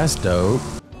 Oh, that's dope.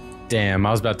 Damn,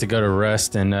 I was about to go to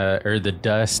Rust and or the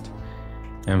Dust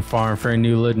and farm for a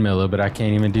new Ludmilla, but I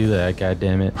can't even do that. God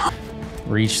damn it.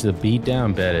 Reach the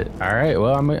beatdown, bet it. All right,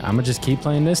 well, I'm gonna just keep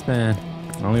playing this then.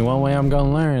 Only one way I'm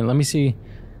gonna learn. Let me see.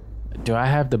 Do I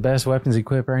have the best weapons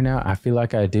equipped right now? I feel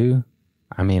like I do.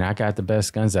 I mean, I got the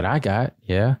best guns that I got.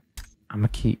 Yeah. I'm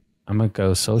gonna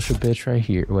go social bitch right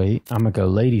here. Wait, I'm gonna go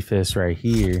lady fist right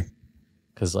here.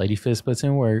 Cause lady fist puts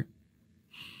in work.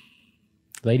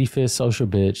 Lady fist, social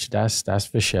bitch. That's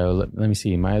for sure. Let me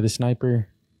see. My other sniper.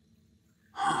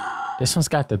 This one's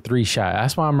got the 3-shot.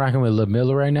 That's why I'm rocking with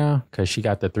Ludmilla right now. Cause she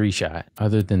got the 3-shot.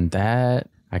 Other than that,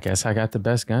 I guess I got the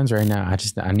best guns right now.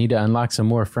 I need to unlock some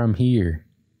more from here.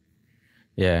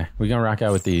 Yeah, we're gonna rock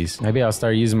out with these. Maybe I'll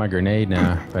start using my grenade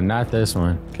now, but not this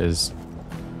one, because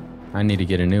I need to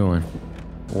get a new one.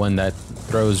 One that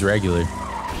throws regular. By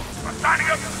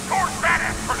signing up for the Torch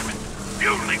Badass Tournament,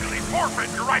 you legally forfeit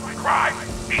your right to cry,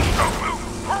 eat tofu,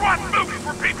 or watch movies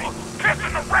where people kiss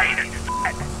in the rain and shit.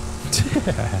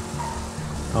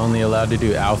 Only allowed to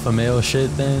do alpha male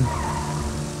shit then?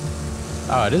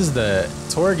 Oh, this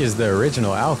is Torg is the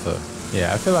original alpha.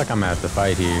 Yeah, I feel like I'm gonna have to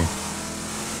fight here.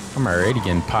 I'm already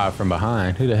getting popped from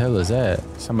behind. Who the hell is that?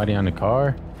 Somebody on the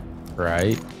car?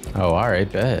 Right. Oh, all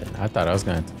right, bet. I thought I was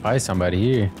going to fight somebody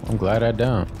here. I'm glad I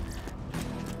don't.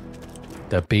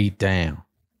 The beat down.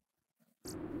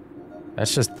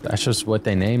 That's just what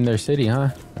they named their city, huh?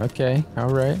 Okay, all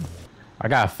right. I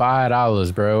got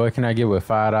 $5, bro. What can I get with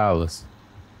 $5?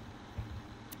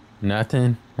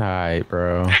 Nothing? All right,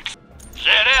 bro.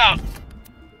 Set out.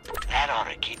 That ought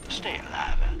to keep the stay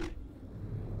alive.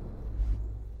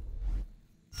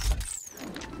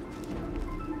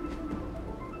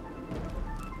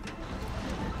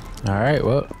 All right,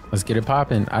 well, let's get it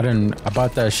popping. I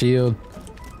bought that shield.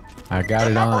 I got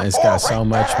it on. It's got so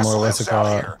much more. What's it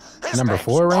called? Number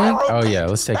 4 rank? Oh yeah,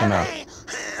 let's take him out.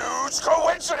 Huge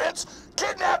coincidence.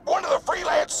 Kidnapped one of the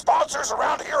freelance sponsors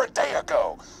around here a day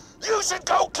ago. You should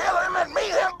go kill him and meet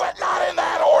him, but not in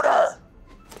that order.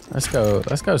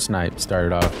 Let's go snipe. Start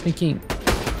it off. Thinking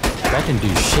that can do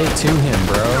shit to him,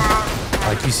 bro.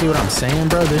 Like, you see what I'm saying,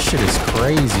 bro? This shit is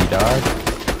crazy, dog.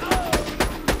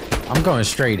 I'm going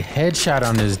straight headshot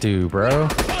on this dude, bro.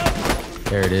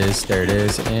 There it is. There it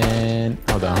is. And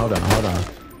hold on.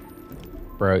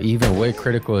 Bro, even with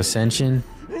critical ascension,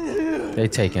 they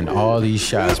taking all these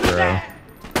shots, bro.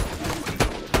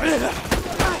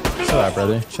 Chill out,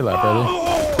 brother.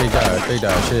 Big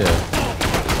dog, chill.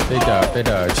 Big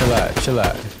dog, chill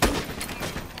out.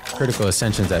 Critical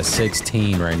ascension's at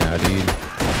 16 right now, dude.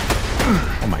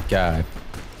 Oh my god.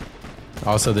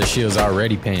 Also, the shield's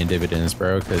already paying dividends,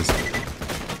 bro, because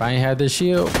if I ain't had this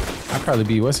shield, I'd probably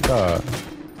be, what's it called?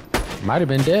 Might have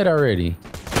been dead already.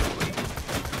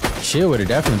 Shield would have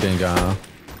definitely been gone.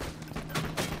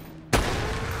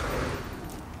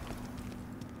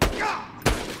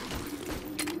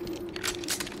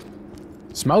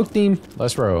 Smoked him.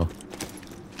 Let's roll.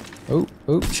 Oh,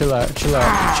 chill out,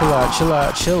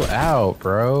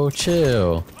 bro.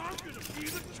 Chill.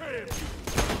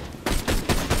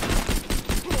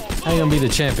 How you gonna be the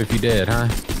champ if you dead, huh?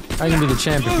 How you gonna be the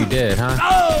champ if you dead, huh?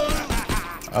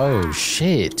 Oh,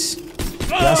 shit.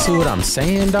 Y'all see what I'm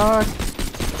saying, dog?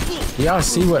 Y'all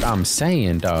see what I'm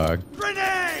saying, dog?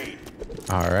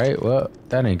 Alright, well,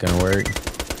 that ain't gonna work.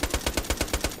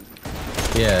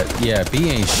 Yeah,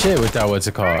 B ain't shit without what's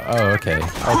it called. Oh, okay.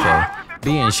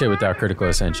 B ain't shit without critical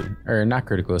ascension. Or not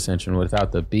critical ascension,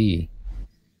 without the B.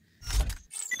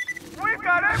 We've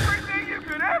got everything you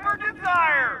could ever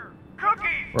desire.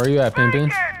 Cookies. Where you at,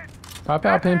 Pimpin? Pop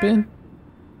out, Pimpin.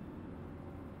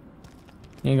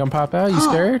 You ain't gonna pop out? You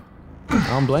scared? I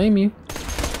don't blame you.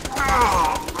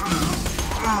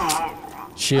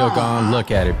 Shield gone.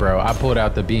 Look at it, bro. I pulled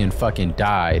out the B and fucking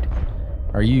died.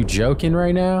 Are you joking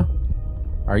right now?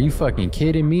 Are you fucking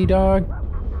kidding me, dog?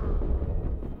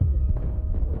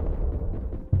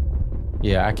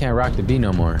 Yeah, I can't rock the B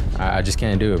no more. I just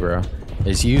can't do it, bro.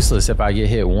 It's useless if I get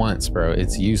hit once, bro.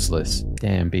 It's useless.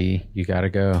 Damn, B, you gotta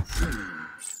go.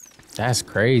 That's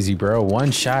crazy, bro.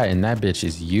 One shot and that bitch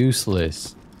is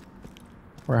useless.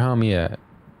 Where homie at?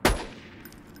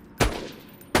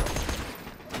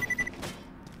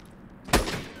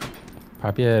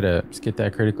 Pop your head up. Let's get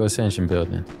that critical ascension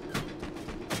building.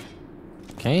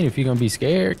 Kane, if you're gonna be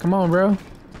scared, come on, bro.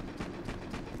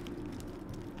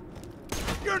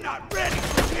 You're not ready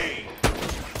for me.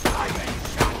 I ain't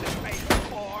shot this face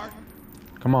before.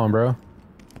 Come on, bro.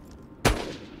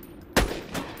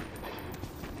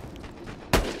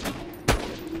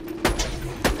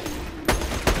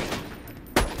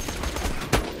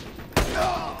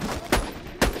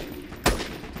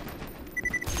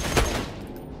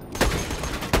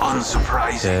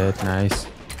 Unsurprising. Dead, nice.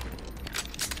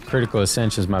 Critical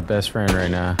Ascension's my best friend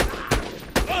right now.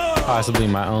 Possibly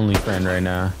my only friend right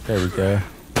now. There we go.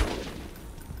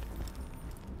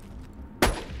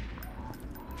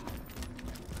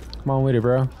 Come on with it,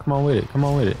 bro. Come on with it. Come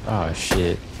on with it. Oh,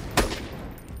 shit.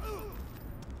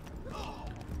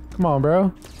 Come on,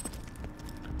 bro.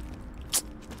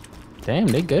 Damn,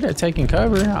 they good at taking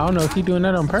cover. I don't know if he doing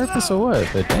that on purpose or what,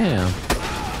 but damn.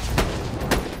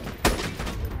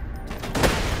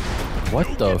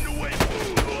 What the f—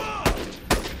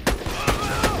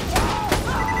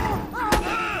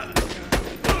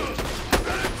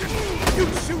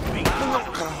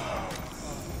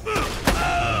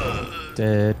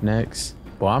 Dead next.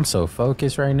 Boy, I'm so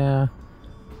focused right now.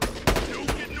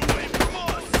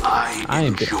 I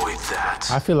ain't enjoyed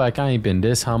that. I feel like I ain't been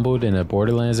this humbled in a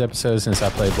Borderlands episode since I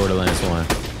played Borderlands 1.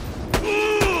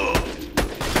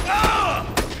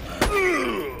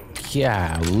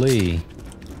 Golly.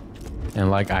 And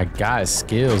like I got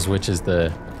skills, which is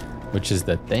the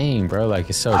thing, bro. Like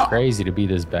it's so crazy to be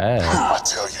this bad. I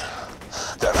tell you,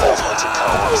 that Vault Hunter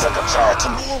power was like a child to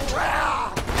me.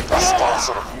 I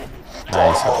sponsored him.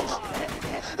 Nice.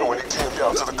 And when it came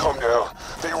down to the come down,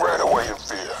 they ran away in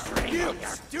fear.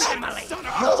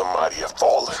 Now the mighty have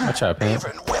fallen. Watch out, man.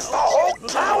 Even with the whole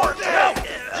coward thing,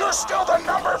 you're still the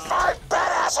number 5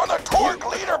 badass on the Torque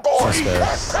leaderboard. Let's go. And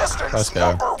Piston's Let's go.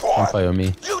 number 1. Don't play with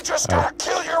me. You just gotta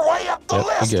kill your way up the Yep,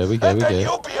 list. we good, and then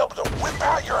you'll be able to whip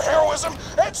out your heroism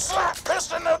and slap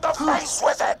Piston in the face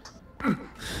with it.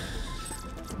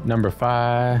 Number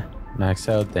 5. Max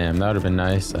out. Damn, that would have been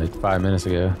nice like 5 minutes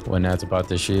ago when that's about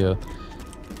the shield.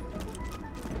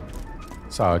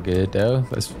 It's all good though.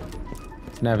 Let's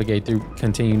navigate through,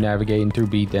 continue navigating through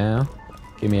beatdown.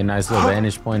 Give me a nice little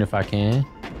vantage point if I can.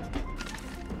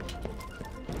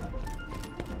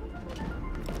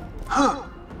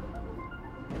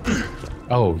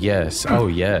 Oh yes, oh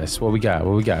yes. What we got?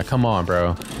 What we got? Come on,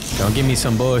 bro. Don't give me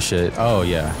some bullshit. Oh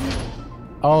yeah.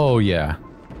 Oh yeah.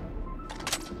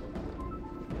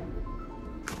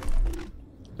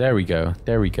 There we go.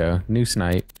 There we go. New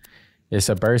snipe. It's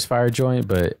a burst fire joint,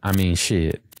 but I mean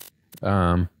shit.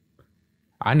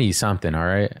 I need something, all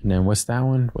right? And then what's that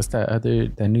one? What's that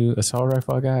new assault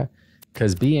rifle I got?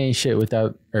 Cause B ain't shit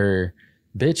without, or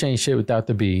bitch ain't shit without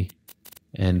the B.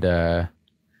 And yeah,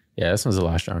 this one's a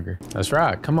lot stronger. Let's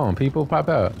rock. Come on, people, pop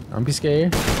out. Don't be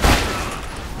scared.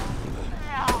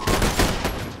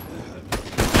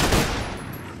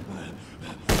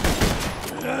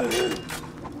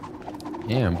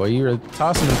 Damn, boy, you were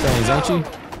tossing them things, ain't you?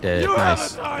 Dead.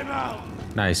 Nice.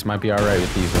 Nice. Might be all right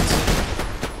with these ones.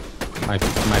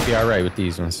 Might be all right with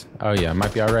these ones. Oh yeah,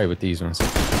 might be all right with these ones.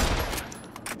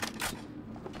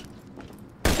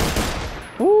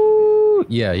 Ooh,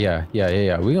 yeah.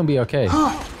 We gonna be okay.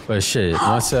 But shit,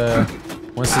 once this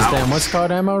damn what's it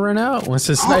called ammo run out, once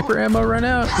the sniper ammo run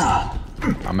out,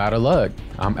 I'm out of luck.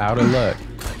 I'm out of luck.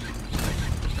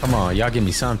 Come on, y'all give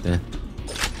me something.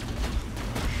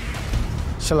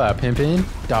 Chill out, pimpin'.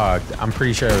 Dog, I'm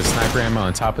pretty sure it was sniper ammo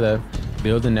on top of that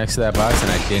building next to that box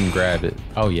and I didn't grab it.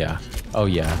 Oh yeah. Oh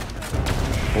yeah.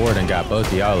 Board and got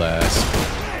both of y'all ass.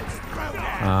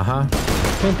 Uh-huh.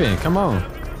 Pimpin', come on.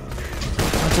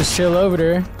 I'll just chill over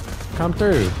there. Come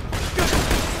through.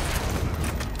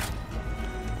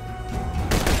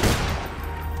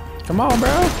 Come on,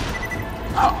 bro.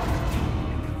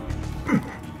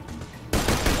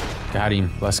 Got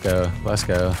him. Let's go. Let's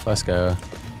go. Let's go.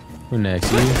 Who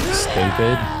next? You?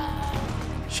 Stupid.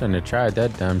 Shouldn't have tried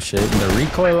that dumb shit. And the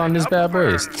recoil on this bad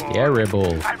boy is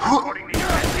terrible.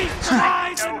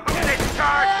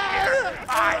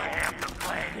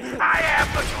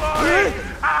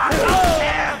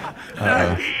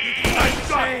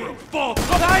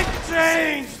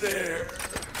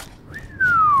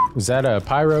 Was that a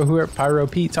Pyro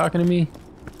Pete talking to me?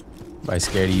 Am I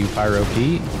scared of you, Pyro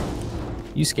Pete?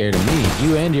 You scared of me.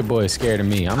 You and your boy scared of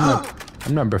me. I'm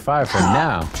number 5 for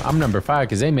now. I'm number 5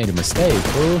 because they made a mistake,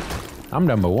 fool. I'm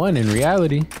number 1 in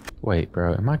reality. Wait,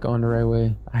 bro, am I going the right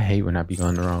way? I hate when I be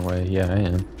going the wrong way. Yeah, I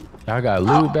am. Y'all got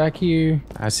loot back here.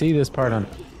 I see this part on...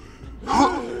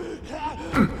 I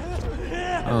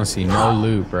don't see no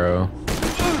loot, bro.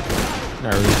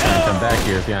 Not really trying to come back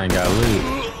here if y'all ain't got loot.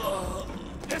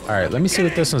 Alright, let me see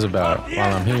what this one's about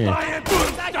while I'm here.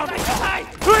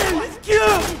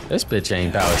 This bitch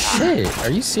ain't about shit. Are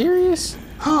you serious?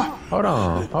 Hold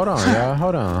on, y'all.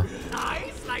 Hold on.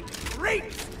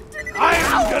 I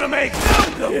am gonna make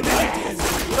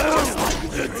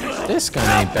This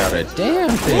gun ain't about a damn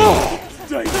thing.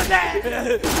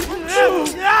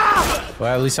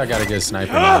 Well, at least I got a good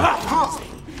sniper now.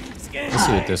 Let's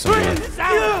see what this one is.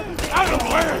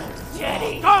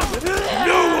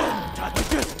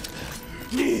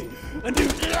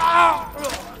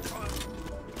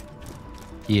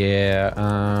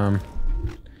 Yeah,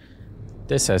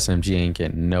 this SMG ain't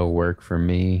getting no work for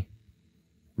me.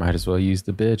 Might as well use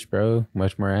the bitch, bro.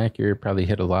 Much more accurate, probably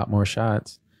hit a lot more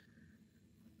shots.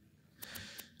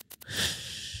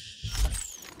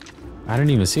 I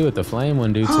didn't even see what the flame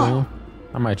one do to him.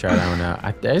 I might try that one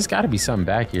out. There's got to be something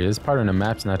back here. This part of the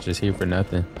map's not just here for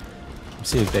nothing. Let's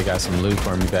see if they got some loot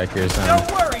for me back here or something.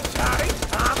 Don't worry, Scotty.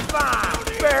 I'm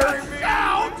fine. Bury me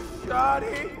out,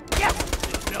 Scotty. Yes.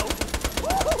 No.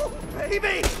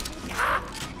 Baby.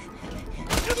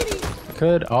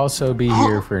 Could also be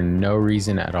here for no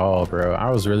reason at all, bro.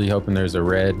 I was really hoping there's a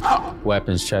red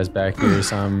weapons chest back here or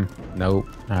something. Nope.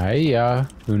 Hey, y'all.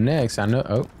 Who next? I know.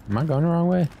 Oh, am I going the wrong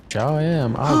way? Y'all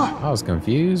am. I was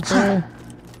confused, bro.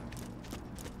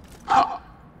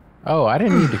 Oh, I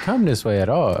didn't need to come this way at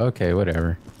all. Okay,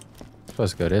 whatever.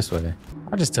 Supposed to go this way.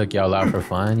 I just took y'all out for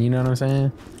fun. You know what I'm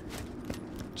saying?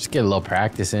 Just get a little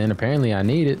practice in. Apparently, I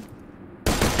need it.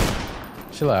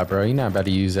 Chill out, bro. You're not about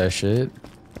to use that shit.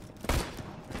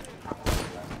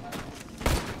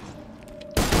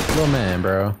 Little man,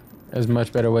 bro. There's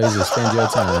much better ways to spend your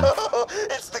time.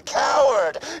 It's the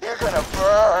coward. You're gonna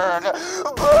burn.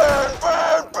 Burn,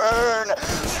 burn, burn.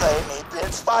 Flamey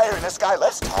bits, fire in the sky.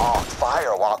 Let's talk.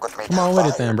 Fire walk with me. Come on with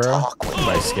it then, bro.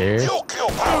 Nobody scared. You'll kill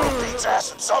Pyro Pete's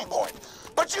ass at some point.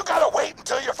 But you gotta wait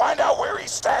until you find out where he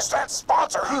stashed that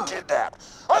sponsor he kidnapped.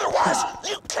 Otherwise,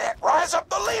 you can't rise up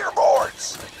the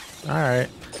leaderboards. Alright.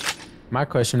 My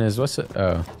question is, what's it?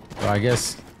 Oh, well, I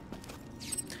guess...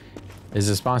 Is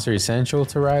the sponsor essential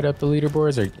to ride up the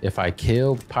leaderboards? Or if I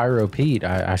kill Pyro Pete,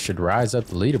 I should rise up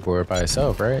the leaderboard by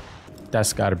itself, right?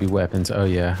 That's gotta be weapons. Oh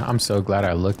yeah, I'm so glad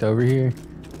I looked over here.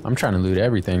 I'm trying to loot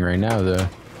everything right now though.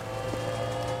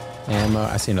 Ammo,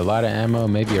 I seen a lot of ammo,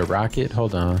 maybe a rocket.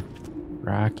 Hold on.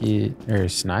 Rocket, or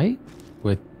snipe?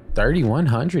 With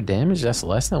 3,100 damage, that's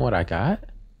less than what I got?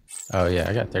 Oh yeah,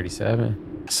 I got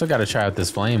 37. I still gotta try out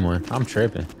this flame one. I'm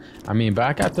tripping. I mean, but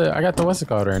I got the what's it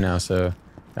called right now, so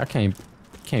I can't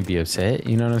be upset.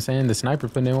 You know what I'm saying? The sniper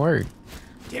putting in work.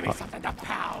 Give me something to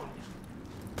pound.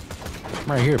 I'm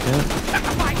right here, pimp.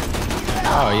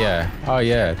 Oh yeah. Oh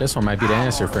yeah. This one might be the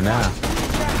answer for now.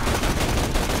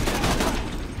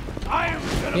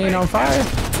 He ain't on fire?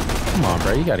 Come on,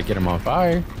 bro. You gotta get him on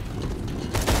fire.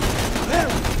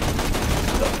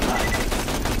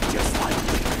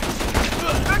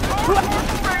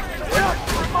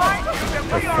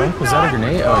 The fuck? Was that a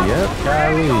grenade? Oh, yep.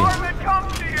 Golly.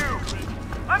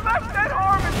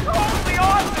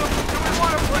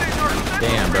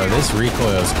 Damn, bro, this recoil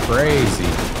is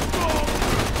crazy.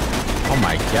 Oh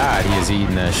my god, he is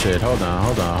eating that shit. Hold on.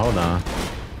 I'm gonna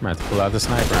have to pull out the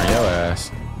sniper on your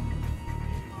ass.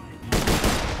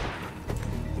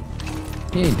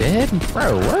 He ain't dead?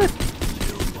 Bro, what?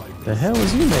 The hell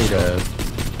was you made of?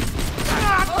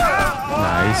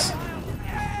 Nice.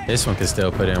 This one can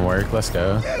still put in work. Let's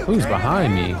go. Who's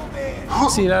behind me?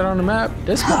 See that on the map?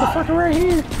 This motherfucker right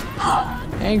here.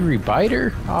 Angry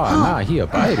biter? Oh, nah, he a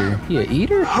biter. He a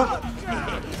eater?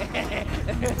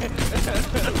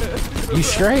 You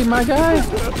straight, my guy?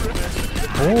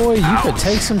 Boy, you could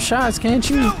take some shots, can't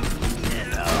you?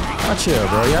 Y'all chill,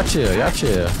 bro. Y'all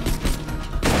chill.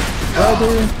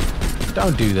 Brother,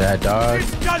 don't do that, dog.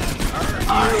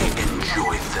 I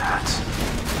enjoyed that.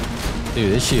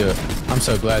 Dude, this shield. I'm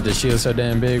so glad this shield's so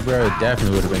damn big, bro. It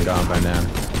definitely would have been gone by now.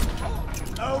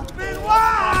 Open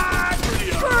wide!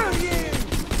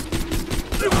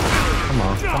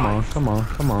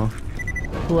 Come on.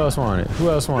 Who else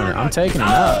wanted? I'm taking him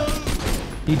out.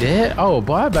 He dead? Oh,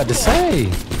 boy, I'm about to say.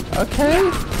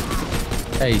 Okay.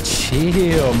 Hey,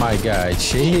 chill, my guy.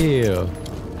 Chill.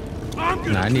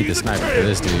 Nah, I need the sniper for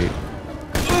this dude.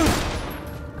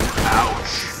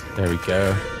 Ouch. There we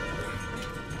go.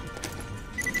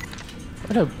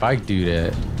 Where the bike dude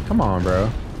at? Come on, bro.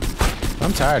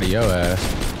 I'm tired of your ass.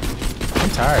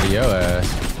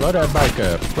 Blow that bike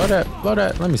up. Blow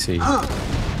that. Let me see.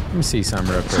 Let me see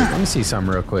something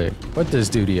real quick. What does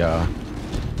do to y'all?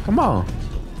 Come on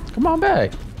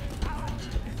back.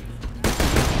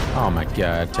 Oh my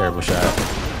god, terrible shot.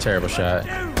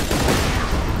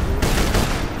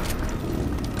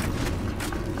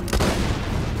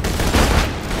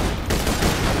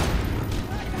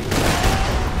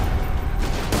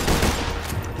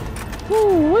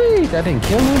 think I didn't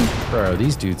kill him? Bro,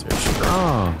 these dudes are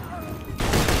strong.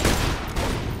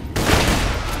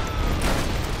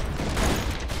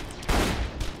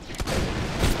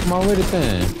 Come on with it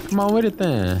then. Come on with it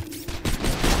then.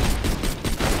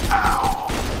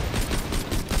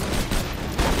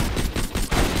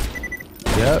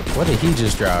 Yep, what did he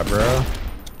just drop, bro?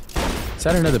 Is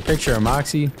that another picture of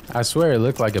Moxie? I swear it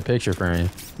looked like a picture frame.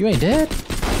 You ain't dead?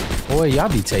 Boy, y'all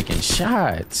be taking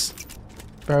shots.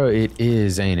 Bro, it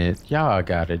is, ain't it? Y'all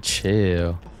gotta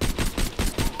chill.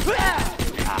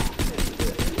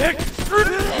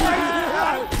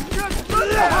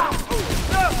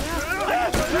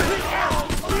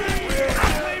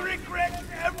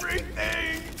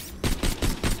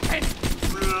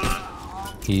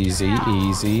 Easy,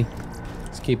 easy.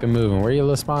 Let's keep it moving. Where your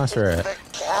little sponsor at?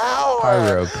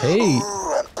 Pyro Pete.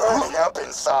 I'm burning up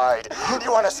inside.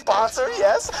 You want a sponsor?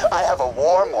 Yes, I have a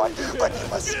warm one, but you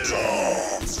must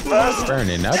dance first.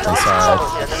 Burning up Here,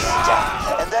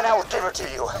 inside. and then I will give it to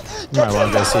you. You might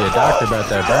want to go see a doctor about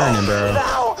that burning, bro.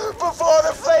 Now, before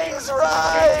the flames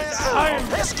rise.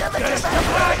 This gimmick is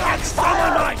burning on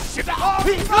fire.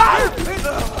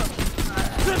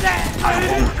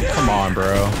 Come on,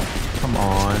 bro. Come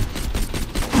on.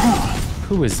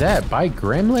 Who is that? Bike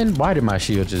Gremlin? Why did my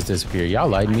shield just disappear? Y'all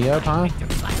lighting me up, huh?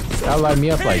 Y'all light me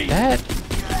up like that?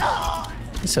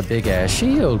 It's a big ass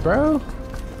shield, bro.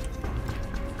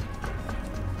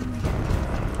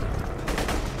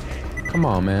 Come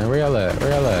on, man. Where y'all at?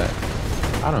 Where y'all at?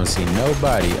 I don't see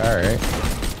nobody. All right.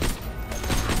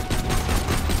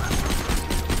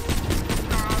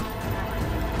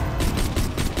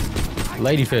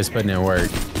 Lady Fist putting in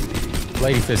work.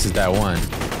 Lady Fist is that one.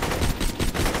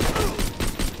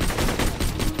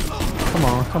 Come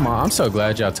on, come on. I'm so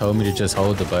glad y'all told me to just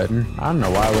hold the button. I don't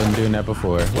know why I wasn't doing that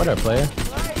before. What up, player?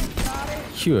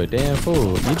 You a damn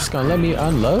fool. You just gonna let me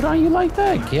unload on you like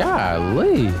that?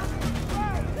 Golly. You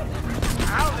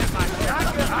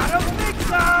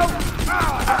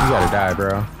gotta die,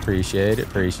 bro. Appreciate it,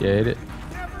 appreciate it.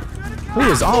 Who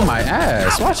is on my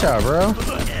ass? Watch out, bro.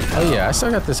 Oh yeah, I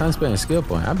still got this unspent skill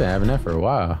point. I've been having that for a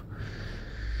while.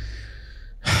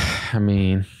 I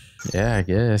mean, yeah, I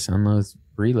guess. Unload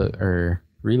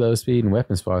reload speed and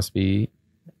weapon spot speed.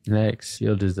 Next,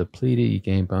 shield is depleted. You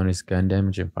gain bonus gun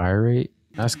damage and fire rate.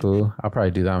 That's cool. I'll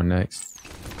probably do that one next.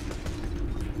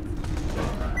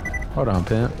 Hold on,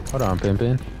 pimp. Hold on,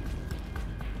 pimpin'.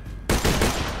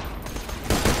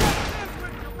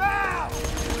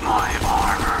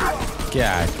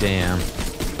 God damn.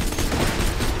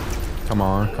 Come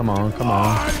on, come on, come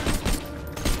on.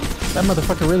 That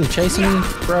motherfucker really chasing me?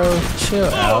 Bro, chill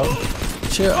out.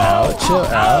 Chill out, chill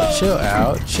out, chill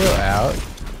out, chill out.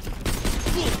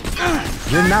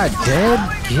 You're not dead?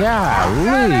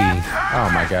 Golly. Oh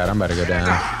my god, I'm about to go down.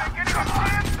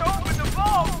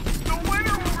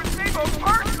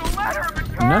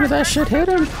 None of that shit hit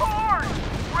him?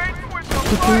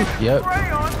 Yep.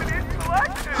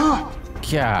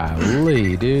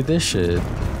 Golly, dude, this shit.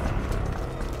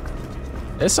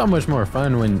 It's so much more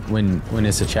fun when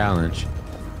it's a challenge.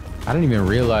 I didn't even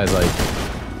realize like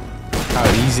how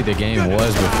easy the game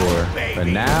was before, but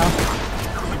now,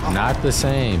 not the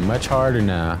same. Much harder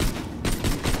now.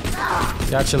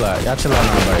 Y'all chill out. Y'all chill out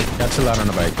on the bike. Y'all chill out on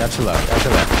the bike. Y'all chill out. Y'all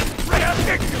chill out.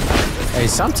 Hey,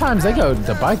 sometimes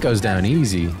the bike goes down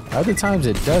easy. Other times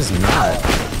it does not.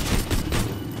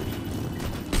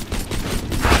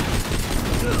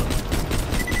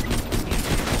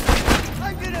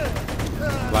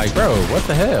 Like, bro, what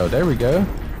the hell? There we go.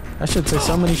 That should take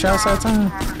so many shots that time.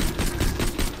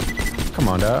 Come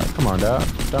on, dog. Come on, dog.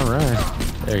 Don't run.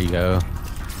 There you go.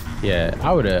 Yeah,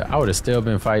 I would have still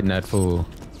been fighting that fool.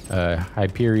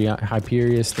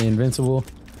 Hyperius the Invincible.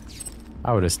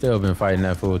 I would have still been fighting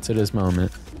that fool to this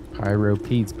moment. Pyro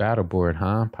Pete's battle board,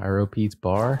 huh? Pyro Pete's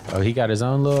bar. Oh, he got his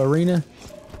own little arena.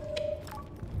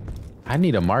 I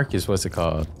need a Marcus. What's it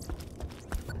called?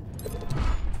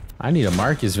 I need a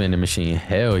Marcus vending machine.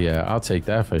 Hell yeah, I'll take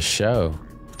that for show.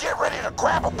 Get ready to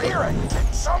grab a beer and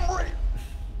get some real.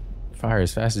 Fire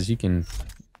as fast as you can.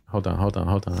 Hold on, hold on,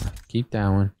 hold on. Keep that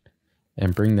one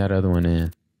and bring that other one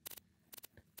in.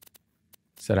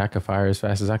 Said I could fire as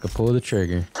fast as I could pull the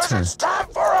trigger. Cause it's time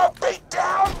for a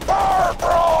beatdown bar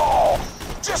brawl.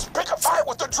 Just pick a fight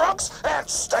with the drunks and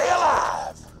stay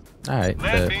alive. All right,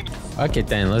 okay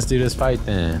then, let's do this fight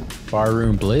then.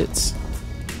 Barroom Blitz.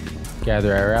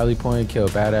 Gather at rally point, kill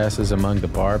badasses among the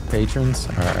bar patrons.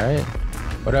 All right.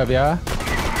 What up, y'all?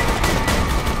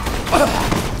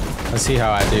 Let's see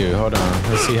how I do. Hold on.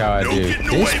 Let's see how I do.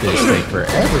 This bitch take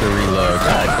forever to reload.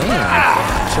 God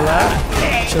damn. Chill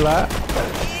out. Chill out.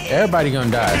 Everybody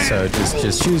gonna die, so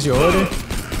just choose your order.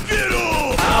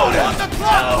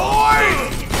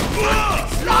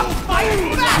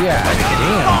 Yeah,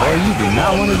 damn, boy, you do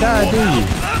not want to die, do you?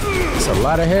 It's a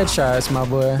lot of headshots, my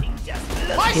boy.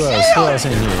 Who else? Who else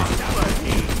in here?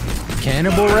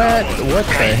 Cannibal rat? What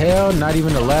the hell? Not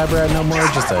even a lab rat no more,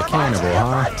 just a cannibal,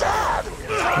 huh?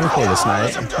 Let me pull the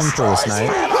snipe. Let me pull the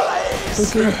snipe.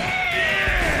 Okay.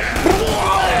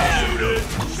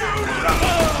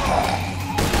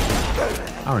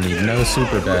 I don't need no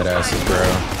super badasses, bro.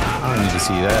 I don't need to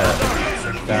see that.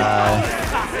 Die.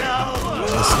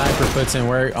 The sniper puts in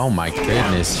work. Oh my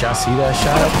goodness. Y'all see that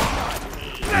shot?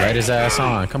 Let his ass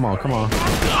on. Come on, come on.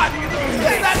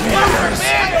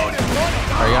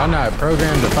 Are y'all not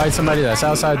programmed to fight somebody that's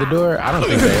outside the door? I don't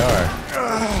think they are.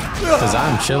 Because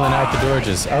I'm chilling out the door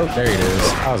just... Oh, there it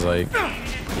is. I was like,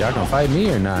 y'all gonna fight me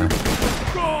or not?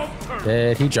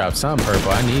 Dead. He dropped something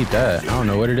purple. I need that. I don't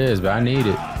know what it is, but I need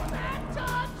it.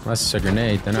 Unless it's a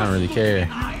grenade, then I don't really care.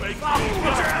 Let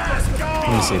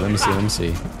me see, let me see, let me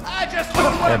see.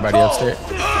 Everybody upstairs.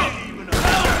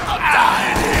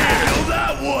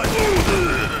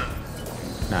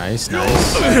 Nice,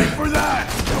 nice.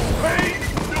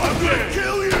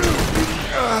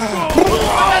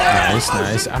 Nice,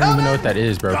 nice. I don't even know what that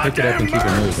is, bro. Pick it up and keep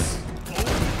it moving.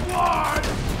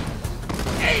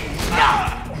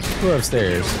 Who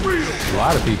upstairs? A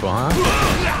lot of people, huh?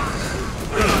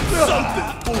 Something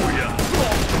for you.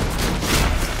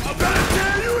 I'm gonna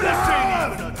tear you down.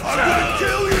 I'm gonna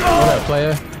kill you. What up,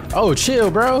 player? Oh,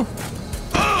 chill, bro.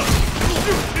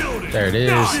 There it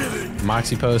is.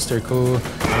 Moxie poster, cool.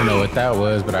 I don't know what that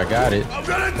was, but I got it.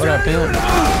 What up, pimp?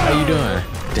 How you doing?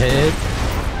 Dead?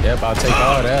 Yep, I'll take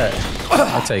all that.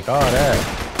 I'll take all that.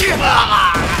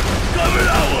 Cover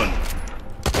that one.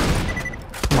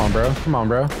 Come on, bro. Come on,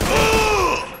 bro.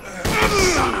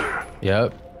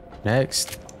 Yep.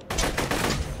 Next.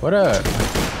 What up?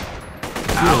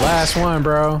 You the last one,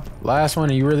 bro. Last one,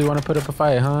 and you really want to put up a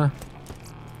fight, huh?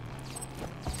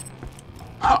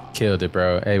 Killed it,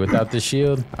 bro. Hey, without this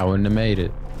shield, I wouldn't have made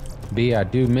it. B, I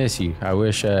do miss you. I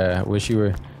wish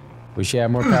you had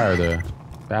more power though.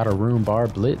 Battle room bar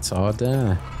blitz all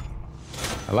done.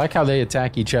 I like how they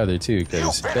attack each other too,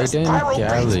 because they didn't.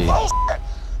 Golly.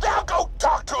 Now go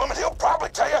talk to him and he'll probably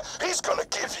tell you he's gonna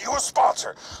give you a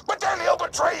sponsor. But then he'll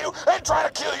betray you and try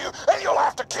to kill you, and you'll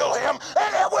have to kill him,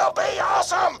 and it will be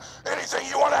awesome. Anything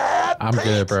you want to add? I'm Pete?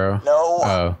 good, bro. No.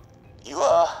 Oh. You,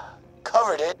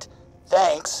 covered it.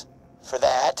 Thanks for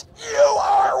that. You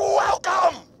are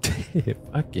welcome.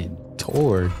 Fucking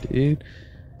Tor, dude.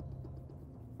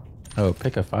 Oh,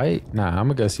 pick a fight? Nah, I'm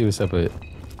gonna go see what's up with.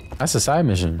 That's a side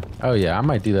mission. Oh yeah, I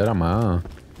might do that on my own.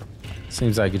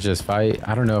 Seems like it's just fight.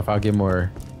 I don't know if I'll get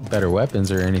better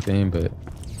weapons or anything, but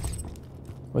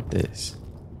what this?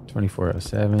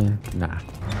 2407. Nah.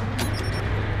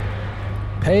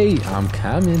 Pate, I'm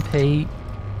coming, Pate.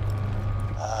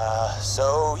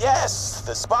 So yes,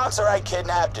 the sponsor I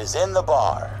kidnapped is in the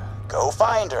bar. Go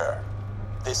find her.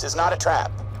 This is not a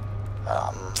trap.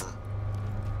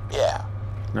 Yeah.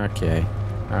 Okay.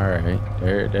 Alright.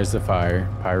 There's the fire.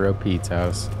 Pyro Pete's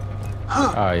house.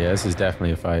 Oh yeah, this is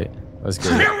definitely a fight. Let's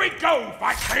get it. Here we go,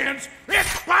 fight fans.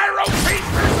 It's Pyro Pete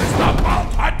versus the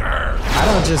Vault Hunter.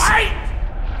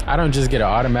 I don't just get an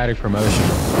automatic promotion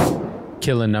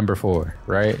killing number 4,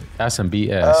 right? That's some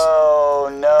BS. Oh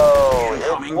no,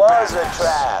 it was a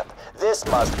trap. This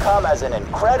must come as an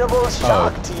incredible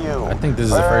shock to you. I think this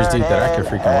is the first dude that I could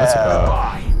freaking what's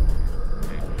about.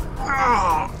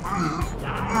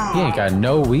 He ain't got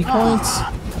no weak points?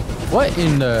 What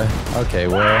in the... Okay,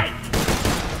 well...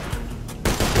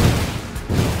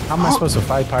 How am I supposed to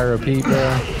fight Pyro Pete,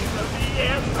 bro?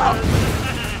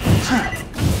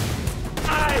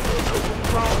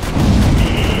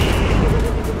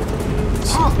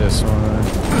 See this one.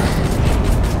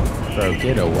 Bro,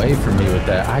 get away from me with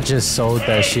that. I just sold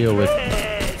that shield with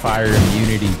fire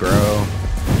immunity, bro.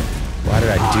 Why did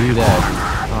I do that?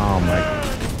 Oh my...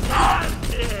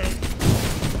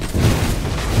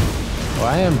 Well,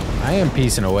 I am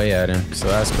piecing away at him, so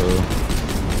that's cool.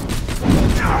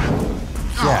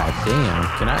 Yeah, damn.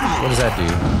 Can I? What does that do?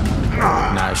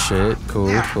 Not shit.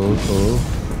 Cool, cool, cool.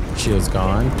 Shield's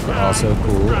gone. Also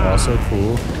cool. Also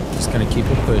cool. Just gonna keep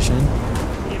it pushing.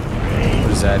 What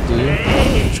does that do?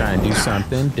 Try and do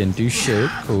something. Didn't do shit.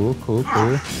 Cool, cool,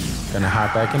 cool. Gonna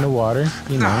hop back in the water.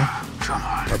 You know.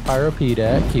 Where Pyro Pete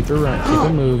at? Keep it running. Keep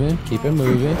it moving. Keep it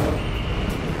moving.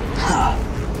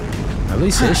 At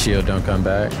least his shield don't come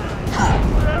back.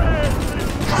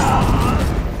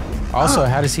 Also,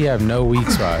 how does he have no weak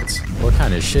spots? What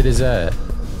kind of shit is that?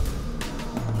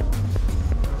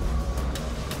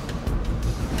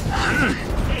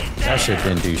 That shit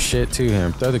didn't do shit to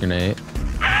him. Throw the grenade.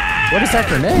 What is that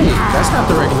grenade? That's not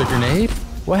the regular grenade.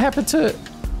 What happened to...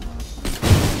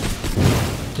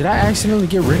 Did I accidentally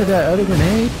get rid of that other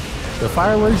grenade? The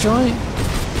firework joint?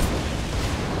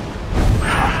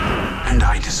 And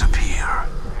I disappear,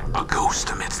 a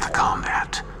ghost amidst the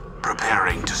combat,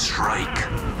 preparing to strike.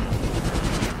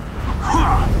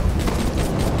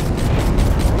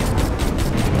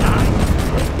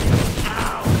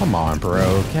 Come on,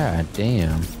 bro. God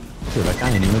damn. Feel like I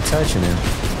ain't even touching him.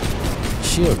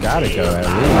 Shield gotta go at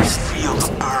least. My field's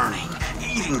burning,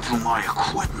 eating through my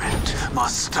equipment.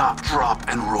 Must stop, drop,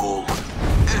 and roll.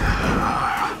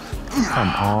 Come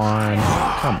on.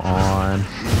 Come on.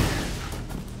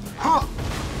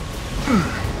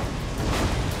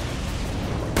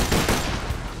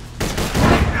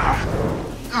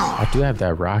 I do have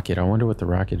that rocket. I wonder what the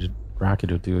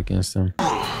rocket will do against him.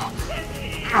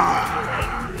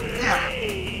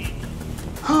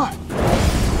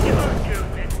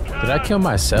 Did I kill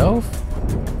myself?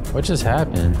 What just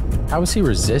happened? How was he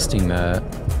resisting that?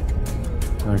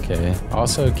 Okay.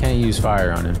 Also, can't use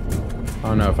fire on him. I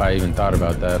don't know if I even thought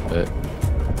about that, but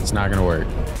it's not gonna work.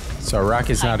 So a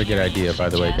rocket's not a good idea, by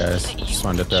the way, guys. Just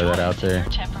wanted to throw that out there.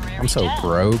 I'm so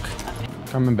broke.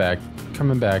 Coming back,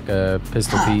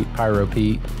 Pistol Pete, Pyro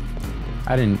Pete.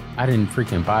 I didn't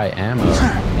freaking buy ammo,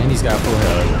 and he's got full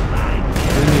health.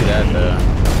 Who knew that though?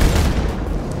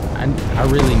 I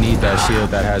really need that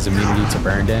shield that has immunity to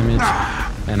burn damage,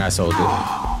 and I sold it.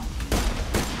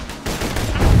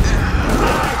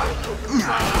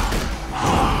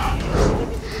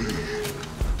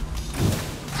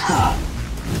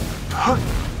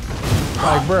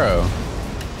 Like, bro,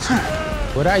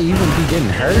 would I even be getting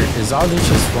hurt? Is all this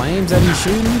just flames that he's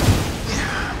shooting?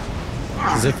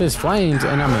 Because if it's flames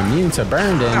and I'm immune to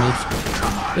burn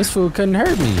damage, this fool couldn't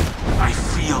hurt me. I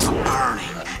feel the burning,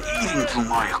 eating through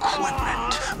my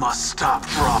equipment. Must stop,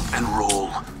 drop, and roll.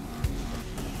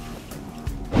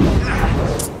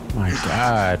 My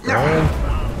God, bro.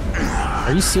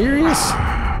 Are you serious?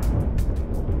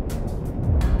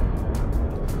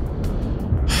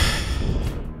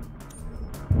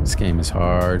 This game is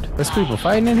hard. There's people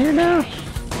fighting in here now?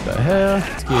 What the hell?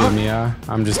 Excuse me, y'all.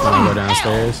 I'm just gonna go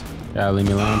downstairs. Y'all leave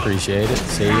me alone. Appreciate it.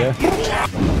 See ya.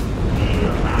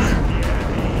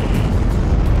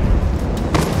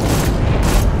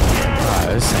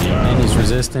 This ain't, and he's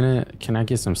resisting it. Can I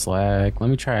get some slag? Let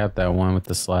me try out that one with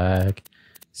the slag.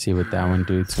 See what that one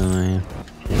do to him.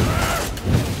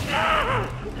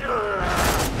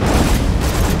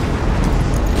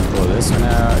 Pull this one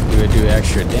out. Do it do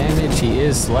extra damage? He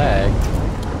is slag.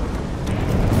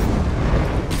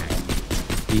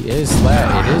 He is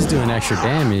slag. It is doing extra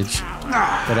damage.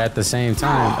 But at the same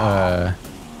time,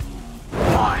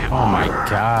 oh my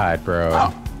God,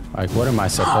 bro. Like, what am I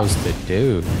supposed to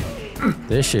do?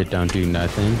 This shit don't do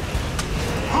nothing.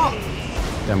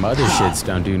 Them other shits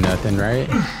don't do nothing, right?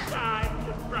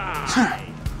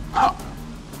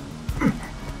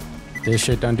 This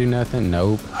shit don't do nothing?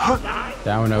 Nope.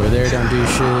 That one over there don't do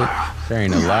shit. There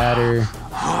ain't a ladder.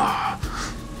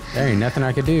 There ain't nothing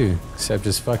I could do except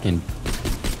just fucking...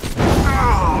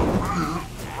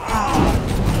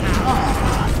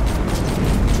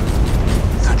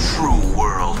 The true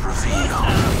world revealed.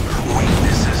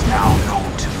 Weakness is now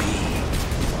known to me.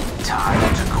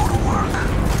 Time to go to work.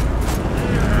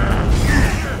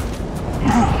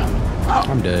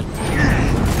 I'm dead.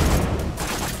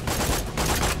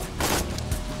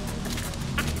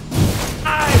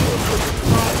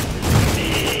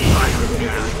 I'm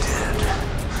nearly dead.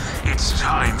 It's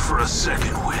time for a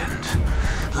second wind.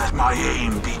 Let my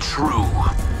aim be true.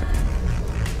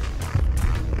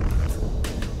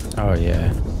 Oh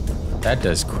yeah. That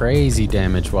does crazy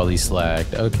damage while he's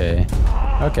slagged. Okay.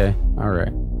 Okay.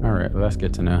 Alright. Alright. Well, that's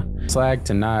good to know. Slag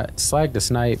to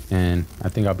snipe, and I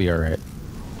think I'll be alright.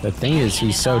 The thing is,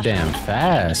 he's so damn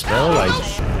fast, bro. Like,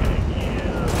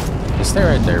 just stay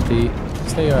right there, Pete.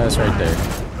 Stay your ass right there.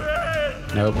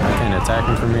 Nope, I can't attack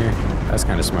him from here. That's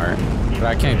kind of smart. But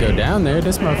I can't go down there.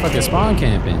 This motherfucker spawn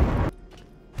camping.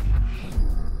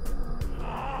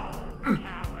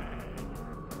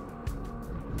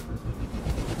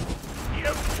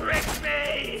 You tricked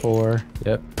me! 4.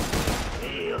 Yep.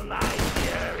 Feel my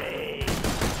fury.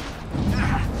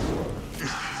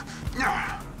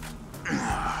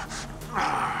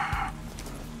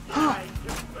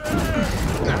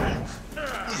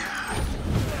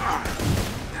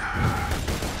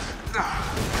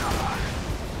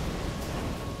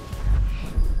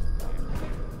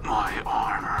 My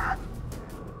armor.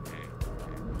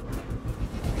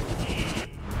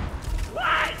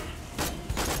 What?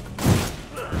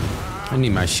 I need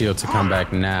my shield to come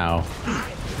back now.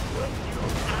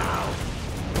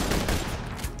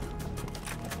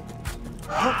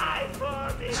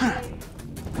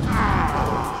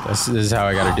 This is how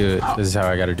I gotta do it. This is how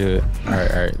I gotta do it. All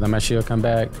right. Let my shield come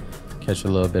back. Catch a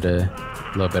little bit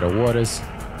of waters.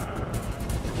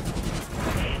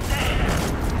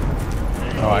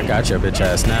 Oh, I got your bitch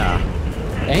ass now.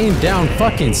 Aim down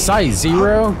fucking sight,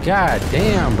 Zero. God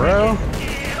damn, bro.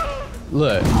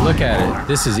 Look at it.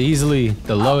 This is easily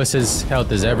the lowest his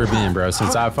health has ever been, bro,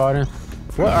 since I fought him.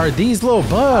 What are these little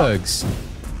bugs?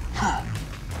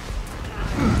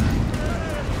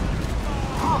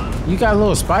 You got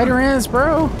little spider ants,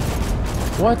 bro?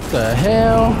 What the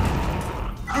hell?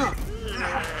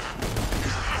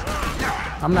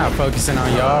 I'm not focusing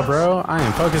on y'all, bro. I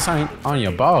am focusing on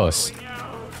your boss.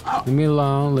 Leave me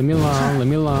alone, leave me alone, leave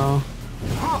me alone.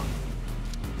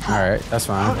 Alright, that's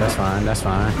fine, that's fine, that's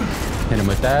fine. Hit him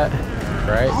with that.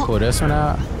 Right, pull this one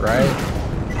out. Right.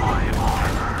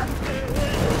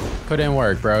 Put in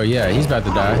work, bro. Yeah, he's about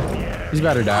to die. He's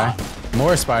about to die.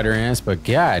 More spider ants, but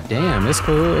god damn, it's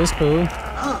cool, it's cool.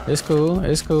 It's cool,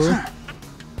 it's cool.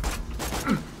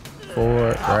 4,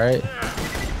 right?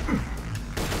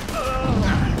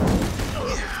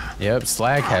 Yep,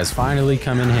 slag has finally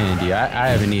come in handy. I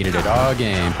haven't needed it all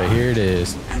game, but here it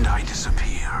is. And I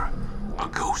disappear, a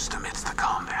ghost amidst the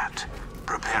combat,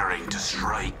 preparing to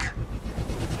strike.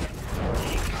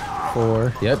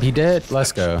 4. Yep, he dead.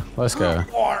 Let's go. Let's go.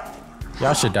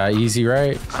 Y'all should die easy,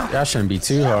 right? Y'all shouldn't be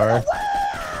too hard.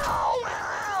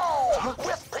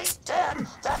 With Pete dead,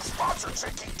 that sponsor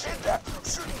chick he kidnapped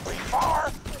shouldn't be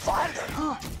far. Find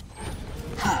her.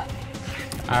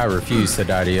 I refuse to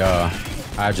die to y'all.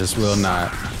 I just will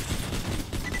not.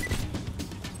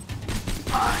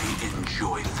 I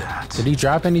enjoy that. Did he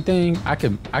drop anything? I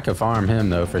could farm him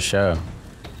though for sure.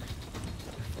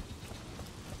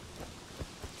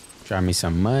 Drop me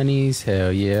some monies,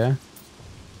 hell yeah.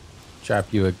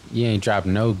 Drop you ain't dropped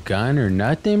no gun or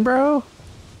nothing, bro?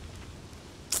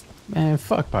 Man,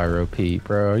 fuck Pyro Pete,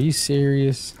 bro. Are you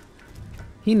serious?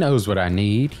 He knows what I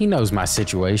need. He knows my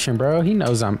situation, bro. He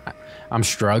knows I'm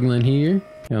struggling here.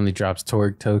 He only drops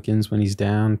Torg tokens when he's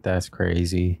down. That's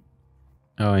crazy.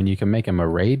 Oh, and you can make him a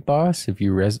raid boss if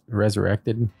you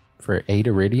resurrected for 8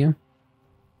 iridium.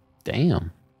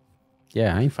 Damn.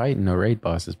 Yeah, I ain't fighting no raid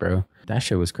bosses, bro. That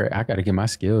shit was crazy. I gotta get my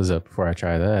skills up before I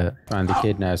try that. Find the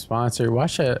kidnap sponsor.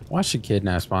 Watch the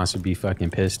kidnap sponsor be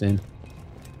fucking piston.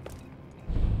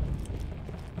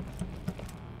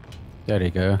 There you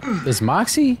go. Is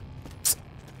Moxie?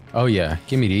 Oh yeah,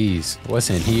 give me these. What's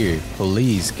in here?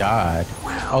 Please, God.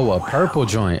 Oh, a purple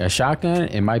joint. A shotgun?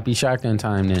 It might be shotgun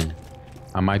time then.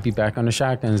 I might be back on the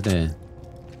shotguns then.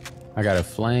 I got a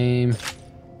flame.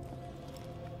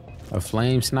 A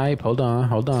flame snipe. Hold on,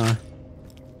 hold on.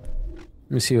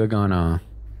 Let me see what's going on.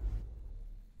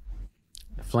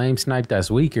 Flame snipe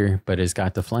that's weaker, but it's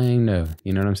got the flame though.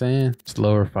 You know what I'm saying?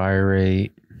 Slower fire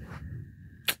rate.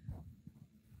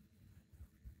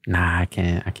 Nah, I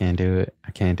can't do it.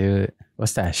 I can't do it.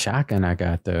 What's that shotgun I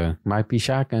got though? Might be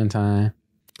shotgun time.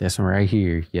 This one right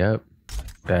here. Yep.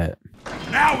 Bet.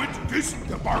 Now introducing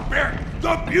the barbaric,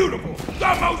 the beautiful,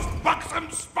 the most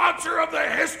buxom sponsor of the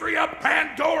history of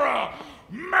Pandora,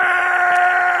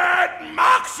 Mad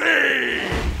Moxie!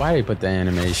 Why they put the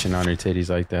animation on her titties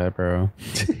like that, bro?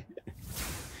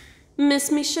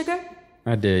 Miss me, sugar?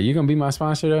 I did. You gonna be my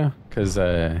sponsor though? Cause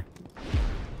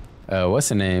what's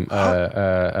the name?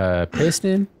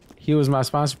 Piston. He was my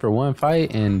sponsor for one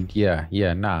fight, and yeah,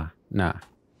 nah.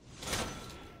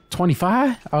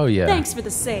 25? Oh yeah. Thanks for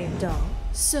the save, doll.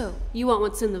 So, you want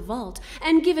what's in the vault,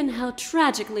 and given how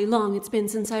tragically long it's been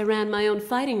since I ran my own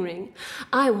fighting ring,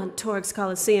 I want Torg's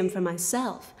Coliseum for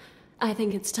myself. I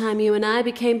think it's time you and I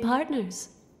became partners.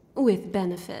 With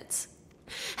benefits.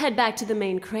 Head back to the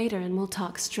main crater and we'll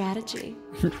talk strategy.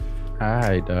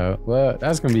 Alright, dog. Well,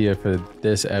 that's gonna be it for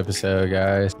this episode,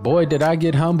 guys. Boy, did I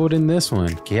get humbled in this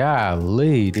one.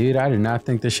 Golly, dude. I did not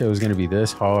think this show was gonna be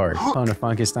this hard. Owner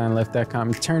Funkenstein left that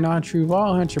comment. Turn on True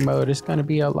Vault Hunter mode. It's gonna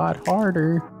be a lot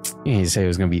harder. You didn't say it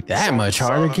was gonna be that much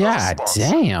harder. God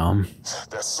damn.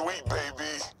 That's sweet,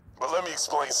 baby. But let me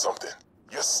explain something.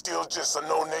 You're still just a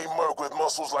no-name merc with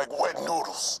muscles like wet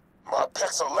noodles. My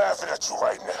pecs are laughing at you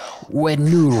right now. Wet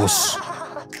noodles.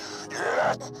 You hear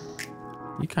that?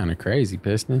 You kind of crazy,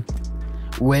 Piston.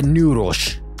 Wet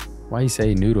noodles. Why you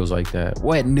say noodles like that?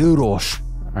 Wet noodles.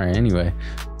 All right, anyway,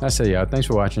 that's it, y'all. Thanks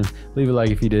for watching. Leave a like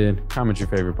if you did. Comment your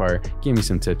favorite part. Give me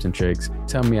some tips and tricks.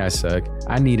 Tell me I suck.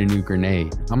 I need a new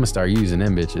grenade. I'm gonna start using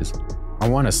them bitches. I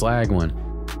want a slag one.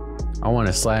 I want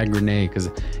a slag grenade because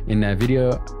in that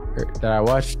video that I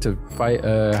watched to fight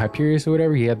Hyperius or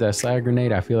whatever, he had that slag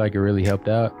grenade. I feel like it really helped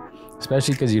out,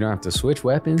 especially because you don't have to switch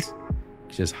weapons.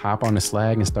 Just hop on the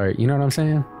slag and start, you know what I'm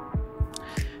saying?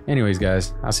 Anyways,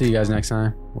 guys, I'll see you guys next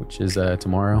time, which is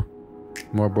tomorrow.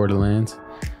 More Borderlands.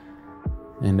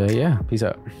 And yeah, peace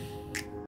out.